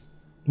hurt.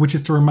 Which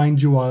is to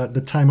remind you all, at the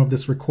time of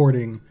this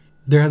recording,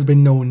 there has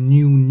been no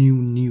new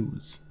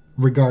news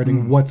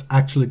regarding what's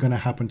actually going to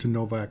happen to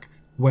Novak,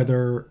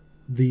 whether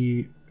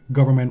the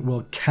government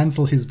will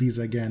cancel his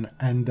visa again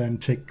and then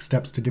take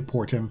steps to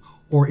deport him,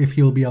 or if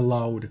he'll be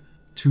allowed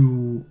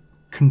to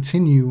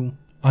continue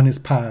on his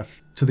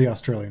path to the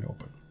Australian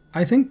Open.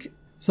 I think,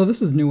 so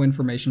this is new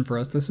information for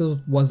us. This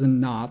wasn't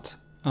not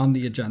on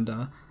the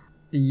agenda.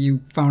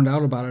 You found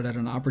out about it at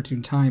an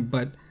opportune time,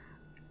 but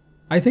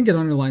I think it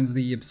underlines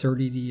the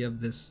absurdity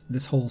of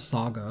this whole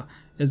saga,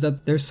 is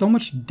that there's so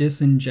much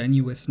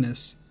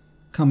disingenuousness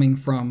coming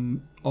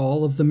from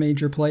all of the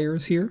major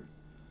players here.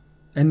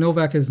 And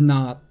Novak is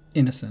not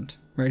innocent,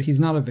 right? He's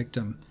not a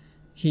victim.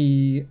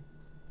 He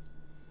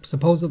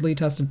supposedly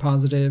tested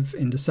positive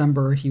in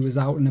December. He was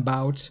out and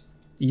about,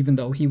 even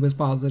though he was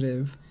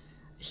positive.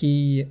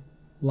 He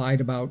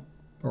lied about,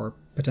 or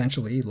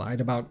potentially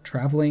lied about,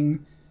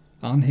 traveling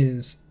on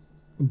his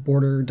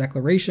border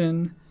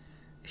declaration.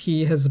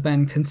 He has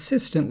been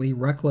consistently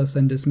reckless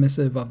and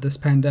dismissive of this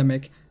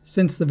pandemic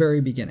since the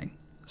very beginning.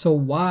 So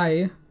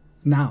why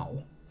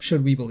now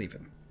should we believe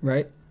him,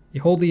 right?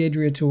 You hold the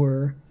Adria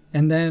tour,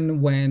 and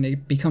then when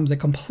it becomes a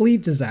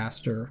complete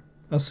disaster,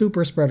 a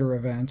super spreader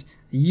event,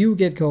 you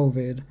get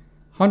COVID,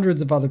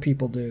 hundreds of other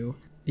people do,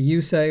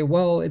 you say,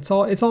 well, it's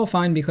all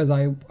fine because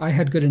I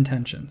had good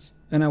intentions,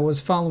 and I was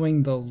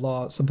following the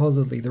law,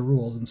 supposedly the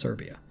rules in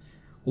Serbia.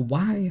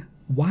 Why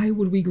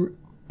would we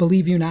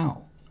believe you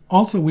now?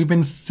 Also, we've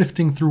been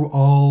sifting through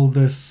all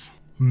this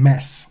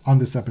mess on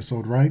this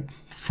episode, right?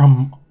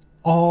 From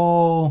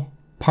all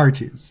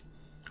parties.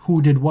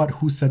 Who did what,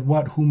 who said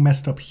what, who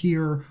messed up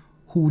here,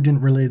 who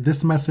didn't relay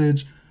this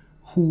message,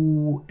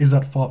 who is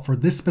at fault for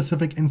this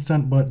specific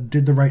instant but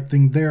did the right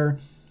thing there.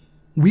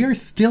 We are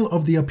still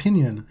of the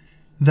opinion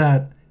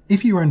that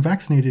if you are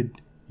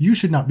unvaccinated, you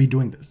should not be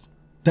doing this.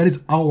 That is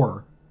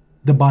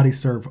the body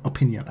serve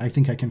opinion. I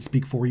think I can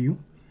speak for you.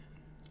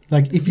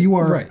 Like, if you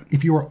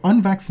are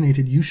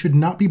unvaccinated, you should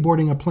not be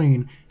boarding a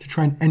plane to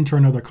try and enter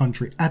another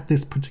country at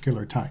this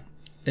particular time.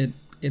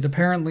 It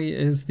apparently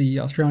is the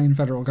Australian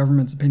federal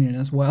government's opinion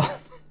as well.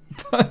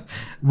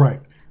 Right.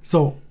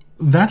 So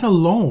that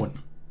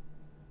alone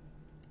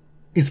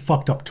is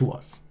fucked up to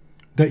us.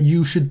 That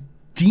you should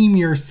deem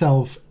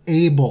yourself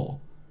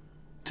able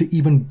to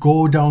even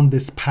go down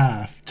this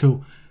path,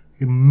 to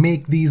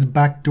make these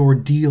backdoor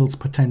deals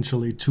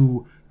potentially,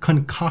 to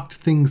concoct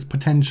things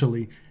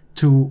potentially,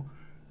 to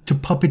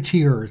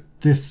puppeteer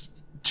this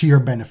to your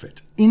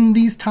benefit. In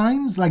these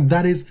times, like,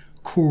 that is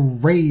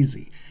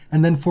crazy.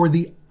 And then for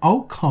the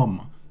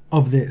outcome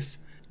of this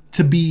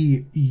to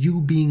be you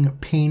being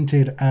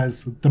painted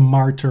as the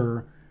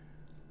martyr,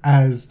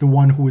 as the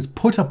one who is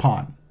put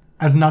upon,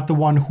 as not the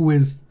one who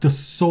is the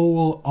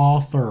sole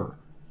author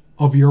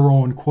of your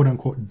own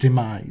quote-unquote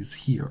demise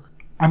here.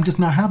 I'm just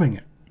not having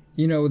it.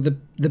 You know, the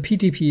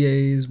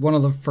PTPA's, one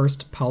of the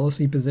first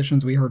policy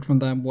positions we heard from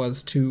them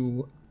was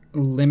to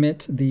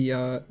limit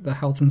the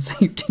health and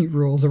safety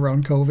rules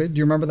around COVID. Do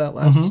you remember that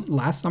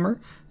last summer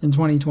in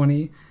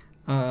 2020?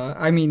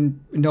 I mean,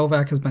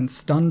 Novak has been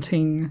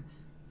stunting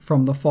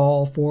from the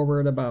fall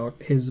forward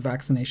about his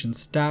vaccination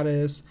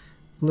status.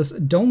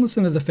 Don't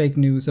listen to the fake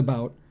news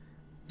about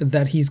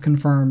that he's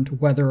confirmed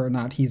whether or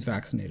not he's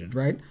vaccinated,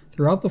 right?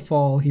 Throughout the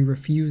fall, he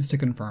refused to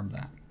confirm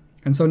that.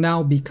 And so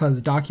now,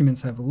 because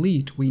documents have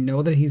leaked, we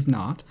know that he's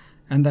not,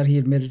 and that he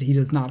admitted he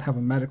does not have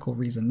a medical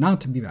reason not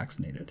to be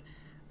vaccinated.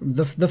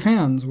 The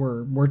fans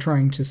were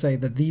trying to say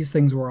that these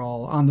things were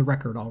all on the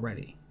record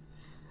already.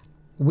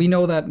 We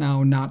know that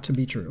now not to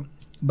be true.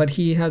 But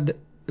he had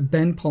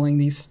been pulling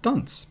these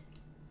stunts,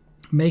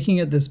 making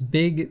it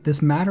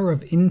this matter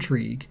of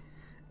intrigue.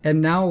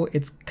 And now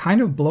it's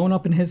kind of blown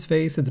up in his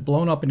face. It's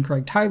blown up in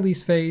Craig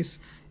Tiley's face.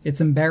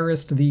 It's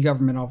embarrassed the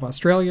government of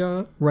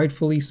Australia,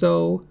 rightfully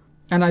so.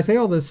 And I say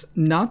all this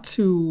not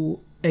to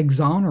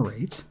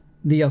exonerate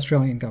the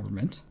Australian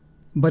government,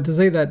 but to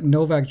say that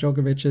Novak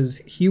Djokovic's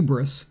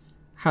hubris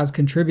has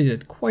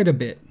contributed quite a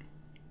bit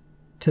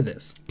to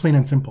this. Plain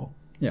and simple.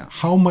 Yeah.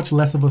 How much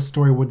less of a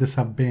story would this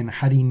have been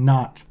had he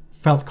not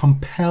felt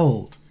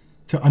compelled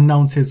to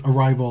announce his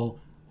arrival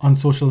on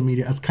social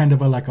media as kind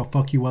of a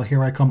fuck you, well,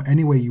 here I come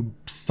anyway, you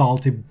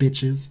salty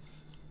bitches.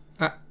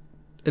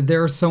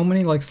 There are so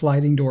many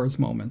sliding doors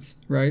moments,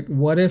 right?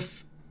 What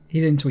if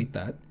he didn't tweet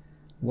that?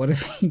 What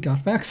if he got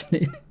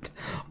vaccinated?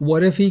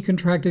 What if he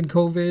contracted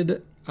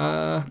COVID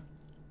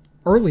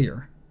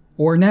earlier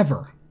or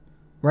never,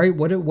 right?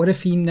 What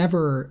if he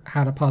never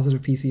had a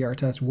positive PCR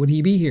test? Would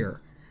he be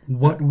here?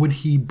 What would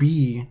he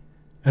be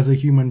as a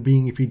human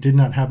being if he did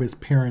not have his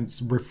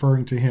parents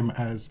referring to him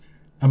as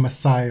a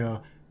Messiah,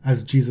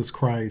 as Jesus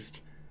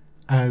Christ,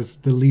 as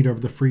the leader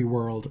of the free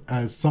world,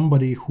 as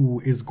somebody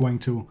who is going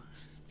to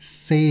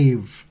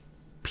save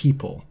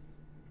people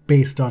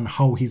based on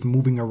how he's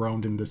moving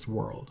around in this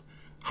world?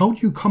 How do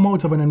you come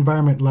out of an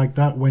environment like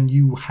that when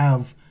you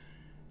have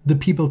the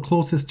people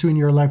closest to in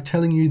your life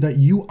telling you that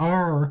you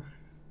are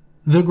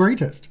the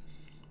greatest?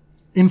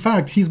 In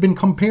fact, he's been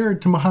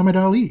compared to Muhammad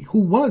Ali,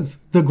 who was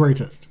the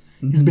greatest.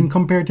 Mm-hmm. He's been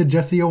compared to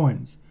Jesse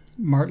Owens.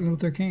 Martin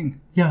Luther King.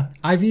 Yeah.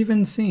 I've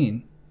even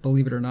seen,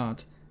 believe it or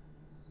not,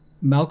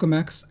 Malcolm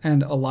X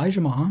and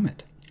Elijah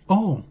Muhammad.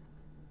 Oh.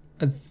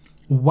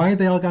 Why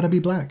they all gotta be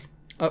black?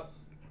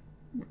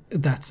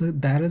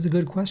 That is a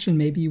good question.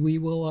 Maybe we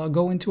will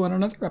go into on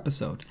another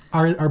episode.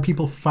 Are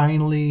people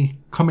finally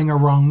coming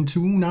around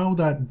to now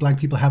that black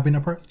people have been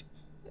oppressed?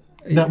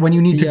 That when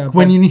you need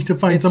to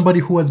find somebody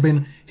who has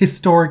been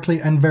historically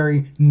and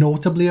very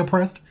notably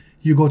oppressed,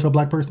 you go to a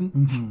black person?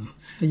 Mm-hmm.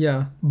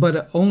 Yeah,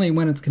 but only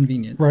when it's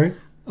convenient. Right.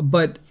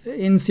 But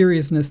in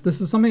seriousness, this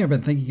is something I've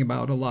been thinking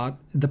about a lot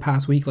the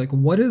past week.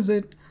 What is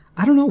it?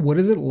 I don't know, what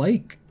is it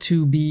like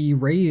to be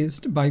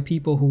raised by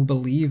people who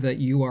believe that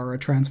you are a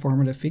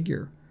transformative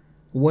figure?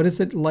 What is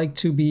it like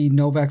to be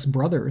Novak's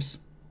brothers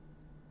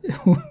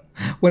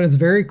when it's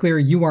very clear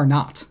you are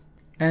not?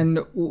 And,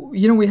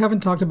 we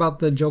haven't talked about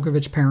the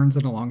Djokovic parents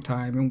in a long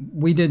time. And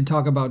we did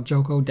talk about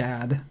Joko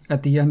Dad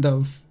at the end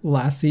of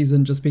last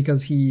season just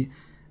because he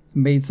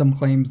made some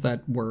claims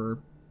that were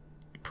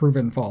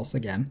proven false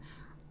again.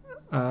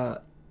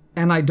 And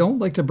I don't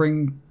like to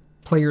bring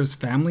players'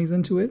 families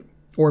into it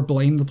or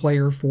blame the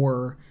player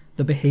for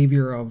the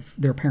behavior of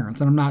their parents.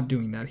 And I'm not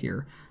doing that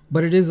here.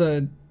 But it is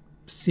a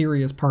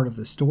serious part of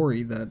the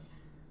story that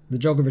the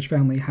Djokovic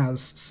family has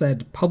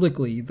said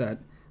publicly that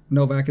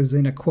Novak is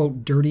in a,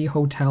 quote, dirty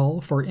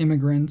hotel for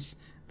immigrants,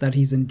 that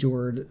he's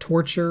endured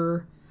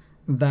torture,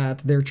 that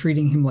they're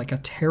treating him like a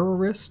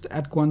terrorist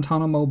at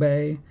Guantanamo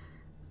Bay,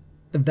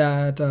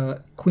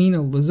 that Queen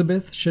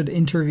Elizabeth should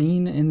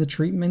intervene in the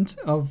treatment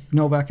of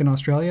Novak in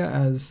Australia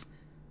as,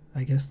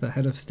 I guess, the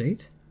head of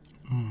state.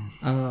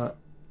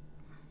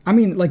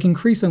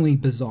 Increasingly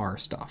bizarre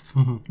stuff,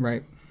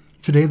 right?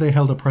 Today they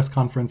held a press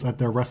conference at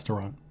their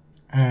restaurant,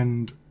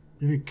 and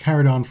it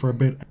carried on for a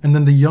bit. And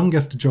then the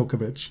youngest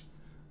Djokovic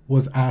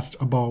was asked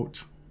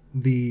about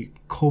the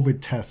COVID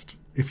test,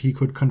 if he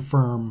could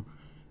confirm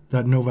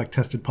that Novak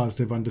tested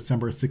positive on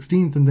December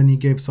 16th. And then he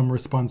gave some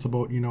response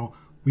about,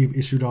 we've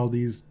issued all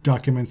these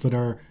documents that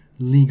are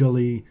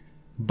legally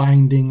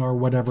binding or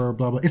whatever,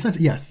 blah, blah.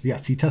 Essentially,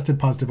 yes, he tested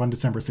positive on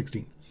December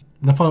 16th.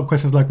 And the follow-up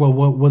question is like, well,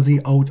 what, was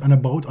he out and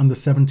about on the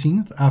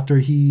 17th after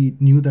he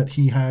knew that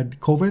he had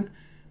COVID?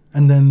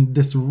 And then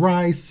this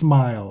wry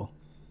smile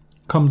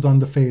comes on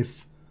the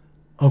face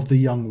of the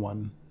young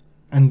one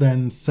and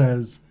then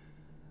says,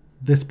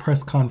 this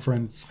press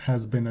conference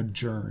has been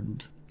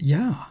adjourned.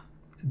 Yeah,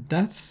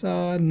 that's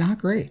not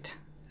great.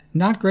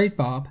 Not great,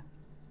 Bob.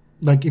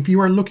 Like, if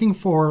you are looking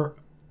for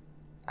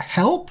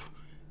help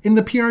in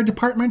the PR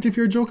department, if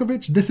you're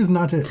Djokovic, this is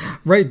not it.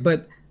 Right,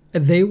 but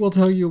they will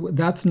tell you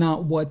that's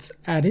not what's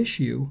at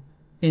issue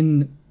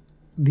in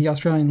the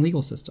Australian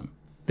legal system.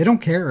 They don't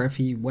care if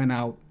he went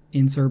out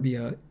in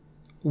Serbia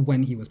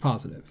when he was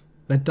positive.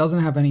 That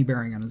doesn't have any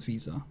bearing on his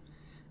visa.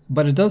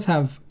 But it does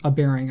have a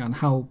bearing on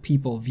how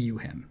people view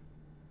him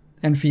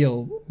and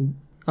feel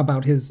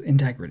about his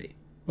integrity.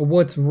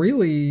 What's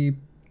really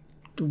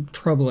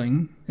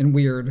troubling and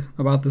weird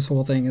about this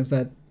whole thing is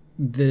that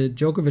the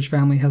Djokovic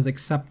family has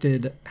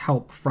accepted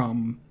help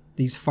from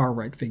these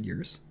far-right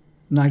figures.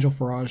 Nigel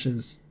Farage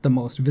is the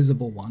most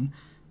visible one,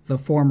 the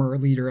former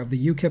leader of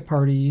the UKIP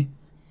party,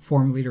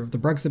 former leader of the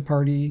Brexit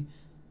party,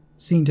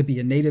 seen to be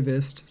a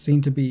nativist,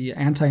 seen to be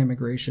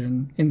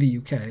anti-immigration in the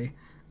UK,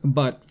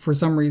 but for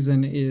some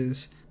reason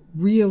is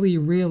really,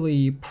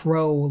 really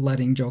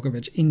pro-letting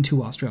Djokovic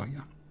into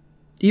Australia,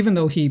 even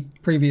though he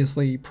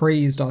previously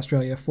praised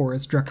Australia for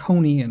its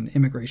draconian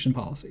immigration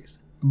policies.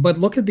 But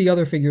look at the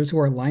other figures who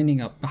are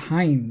lining up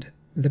behind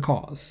the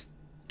cause.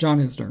 John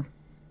Isner,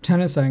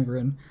 Tennis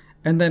Sangren,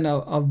 and then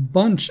a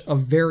bunch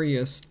of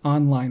various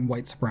online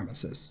white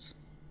supremacists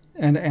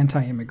and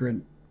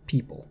anti-immigrant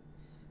people,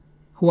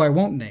 who I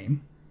won't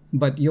name,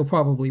 but you'll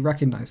probably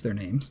recognize their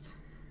names.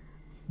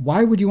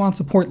 Why would you want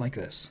support like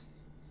this?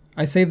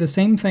 I say the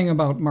same thing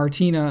about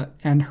Martina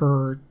and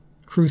her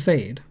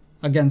crusade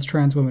against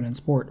trans women in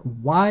sport.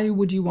 Why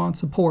would you want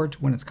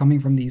support when it's coming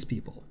from these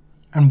people?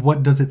 And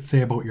what does it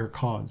say about your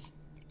cause?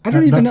 I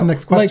don't even know. That's the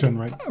next question,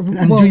 right?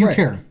 And do you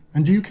care?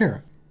 And do you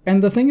care?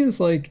 And the thing is,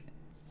 like,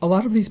 a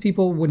lot of these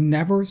people would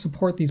never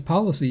support these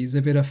policies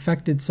if it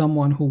affected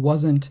someone who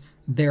wasn't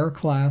their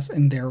class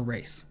and their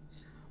race,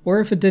 or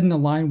if it didn't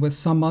align with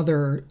some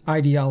other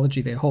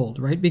ideology they hold,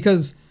 right?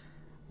 Because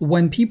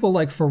when people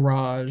like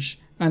Farage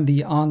and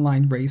the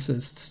online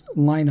racists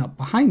line up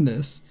behind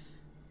this,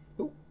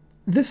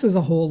 this is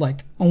a whole,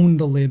 like, own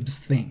the libs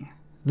thing.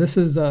 This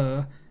is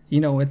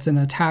it's an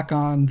attack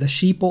on the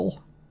sheeple,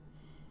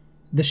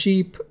 the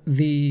sheep,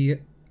 the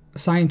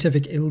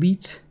scientific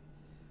elite,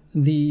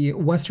 the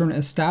Western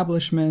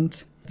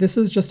establishment. This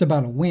is just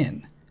about a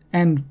win.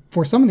 And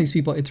for some of these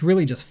people, it's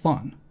really just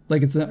fun.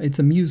 Like, it's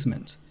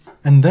amusement.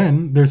 And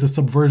then there's a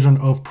subversion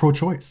of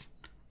pro-choice.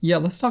 Yeah,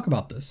 let's talk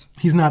about this.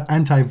 He's not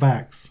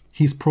anti-vax.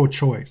 He's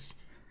pro-choice,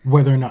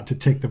 whether or not to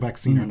take the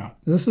vaccine or not.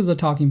 This is a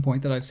talking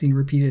point that I've seen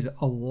repeated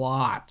a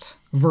lot,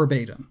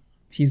 verbatim.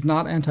 He's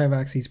not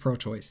anti-vax, he's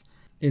pro-choice.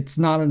 It's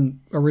not an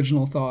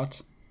original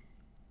thought.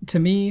 To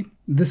me,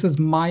 this is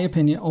my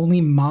opinion,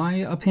 only my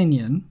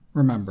opinion,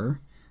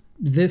 remember.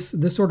 This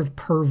sort of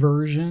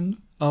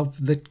perversion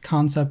of the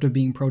concept of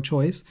being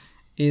pro-choice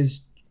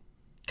is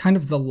kind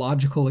of the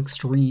logical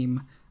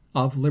extreme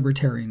of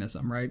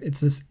libertarianism, right?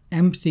 It's this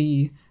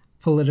empty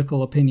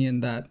political opinion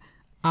that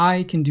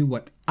I can do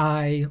what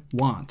I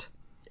want,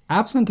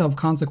 absent of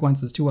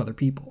consequences to other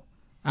people,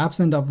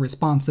 absent of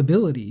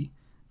responsibility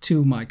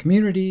to my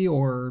community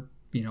or,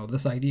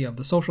 this idea of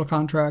the social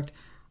contract.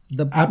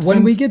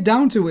 When we get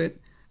down to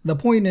it, the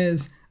point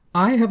is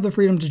I have the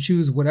freedom to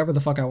choose whatever the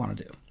fuck I want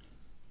to do.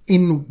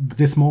 In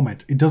this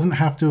moment, it doesn't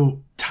have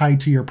to tie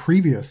to your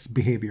previous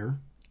behavior.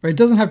 It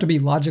doesn't have to be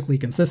logically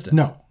consistent.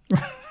 No.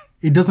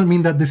 It doesn't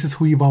mean that this is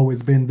who you've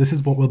always been. This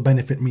is what will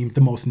benefit me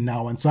the most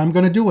now. And so I'm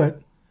going to do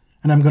it.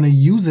 And I'm going to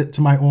use it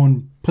to my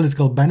own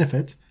political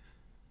benefit.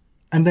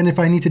 And then if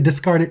I need to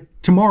discard it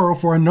tomorrow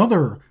for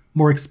another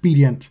more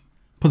expedient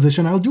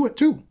position, I'll do it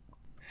too.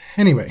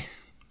 Anyway,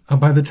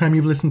 by the time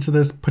you've listened to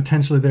this,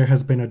 potentially there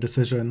has been a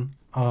decision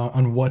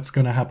on what's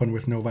going to happen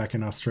with Novak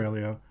in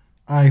Australia.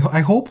 I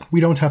hope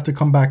we don't have to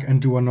come back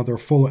and do another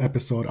full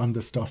episode on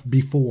this stuff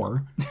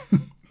before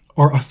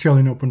our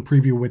Australian Open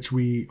preview, which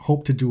we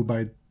hope to do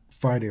by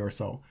Friday or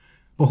so.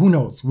 But who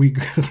knows?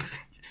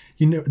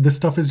 This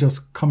stuff is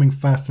just coming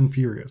fast and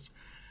furious.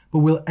 But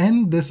we'll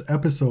end this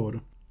episode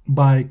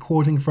by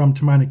quoting from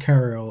Tamana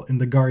Carroll in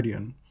The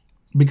Guardian,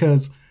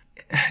 because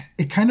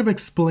it kind of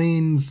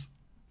explains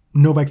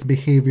Novak's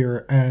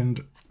behavior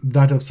and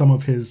that of some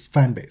of his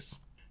fan base.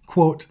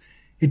 Quote,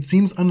 "It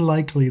seems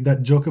unlikely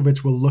that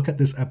Djokovic will look at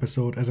this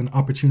episode as an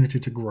opportunity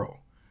to grow.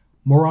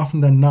 More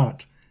often than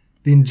not,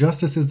 the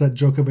injustices that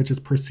Djokovic is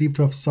perceived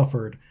to have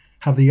suffered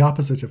have the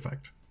opposite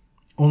effect,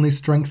 only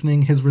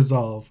strengthening his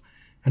resolve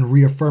and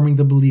reaffirming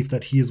the belief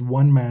that he is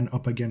one man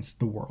up against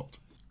the world."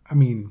 I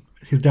mean,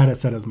 his dad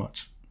has said as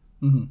much.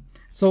 Mm-hmm.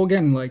 So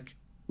again, like,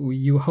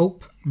 you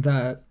hope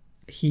that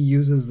he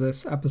uses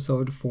this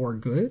episode for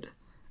good.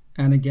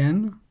 And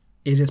again,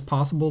 it is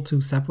possible to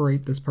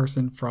separate this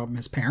person from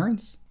his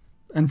parents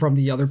and from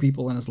the other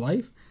people in his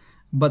life.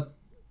 But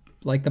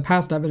like, the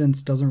past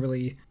evidence doesn't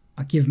really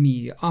give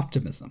me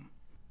optimism.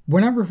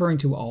 We're not referring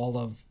to all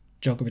of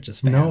Djokovic's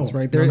fans,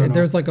 right? No.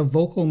 There's like a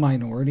vocal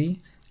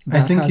minority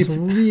that has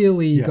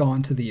really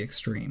gone to the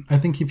extreme. I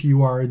think if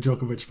you are a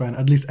Djokovic fan,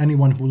 at least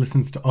anyone who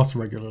listens to us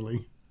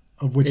regularly,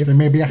 of which there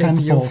may be a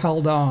handful. If you've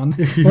held on.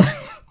 If you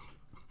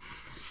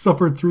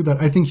suffered through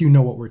that, I think you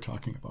know what we're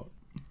talking about.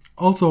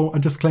 Also, a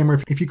disclaimer,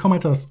 if you come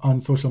at us on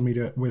social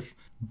media with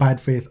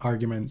bad faith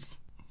arguments,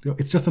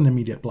 it's just an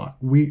immediate block.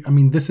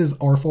 This is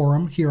our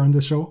forum here on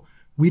this show.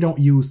 We don't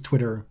use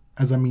Twitter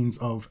as a means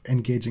of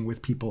engaging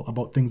with people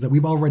about things that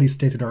we've already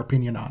stated our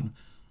opinion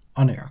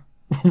on air.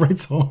 Right?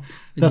 So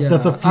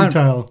that's a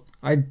futile...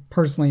 I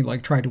personally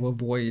try to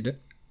avoid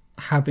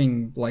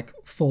having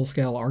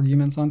full-scale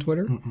arguments on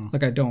Twitter. Mm-mm. I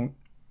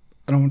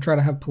don't try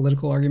to have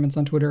political arguments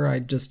on Twitter. I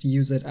just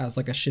use it as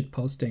a shit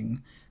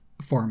posting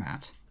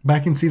format.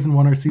 Back in season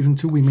 1 or season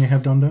 2, we may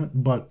have done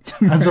that, but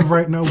as of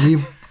right now,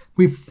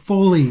 we've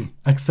fully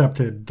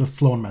accepted the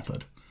Sloan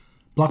method.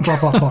 Block, block,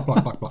 block, block,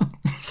 block, block, block.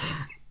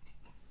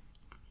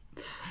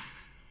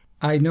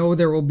 I know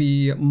there will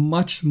be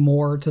much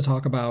more to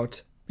talk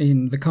about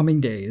in the coming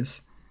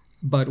days,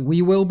 but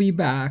we will be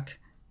back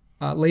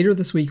later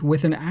this week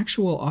with an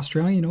actual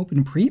Australian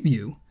Open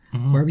preview,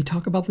 where we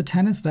talk about the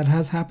tennis that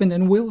has happened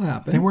and will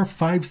happen. There were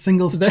 5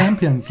 singles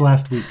champions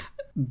last week.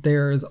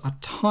 There's a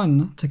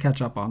ton to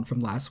catch up on from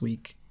last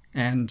week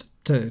and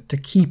to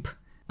keep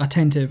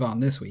attentive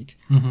on this week.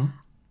 Mm-hmm.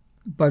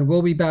 But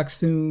we'll be back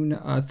soon.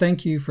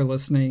 Thank you for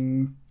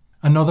listening.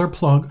 Another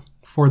plug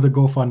for the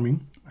GoFundMe.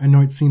 I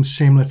know it seems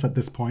shameless at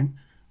this point,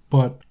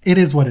 but it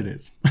is what it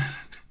is.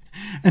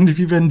 And if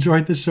you've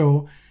enjoyed the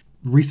show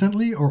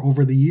recently or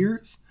over the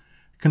years,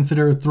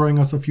 consider throwing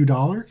us a few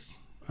dollars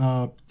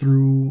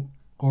through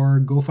our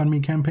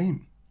GoFundMe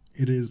campaign.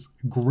 It is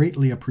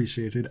greatly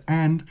appreciated,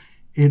 and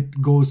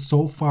it goes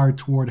so far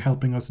toward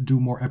helping us do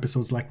more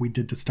episodes like we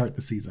did to start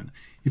the season.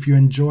 If you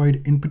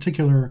enjoyed, in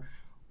particular,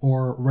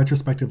 our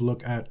retrospective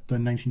look at the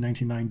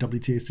 1999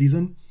 WTA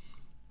season,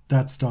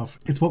 that stuff,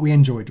 it's what we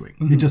enjoy doing.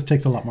 Mm-hmm. It just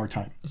takes a lot more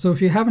time. So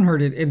if you haven't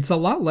heard it, it's a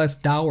lot less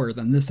dour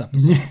than this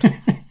episode.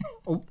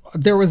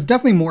 There was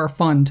definitely more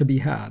fun to be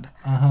had.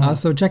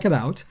 So check it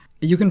out.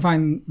 You can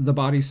find The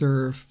Body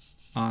Serve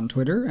on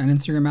Twitter and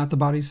Instagram at The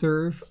Body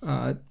Serve.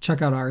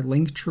 Check out our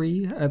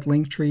Linktree at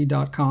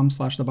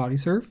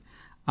linktree.com/TheBodyServe.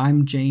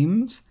 I'm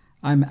James.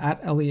 I'm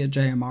at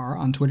ElliotJMR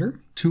on Twitter.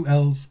 2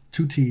 L's,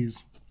 2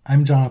 T's.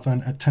 I'm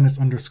Jonathan at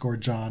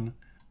tennis_John.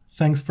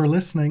 Thanks for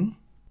listening.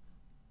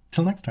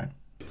 Till next time.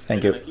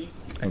 Thank you.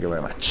 Thank you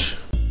very much.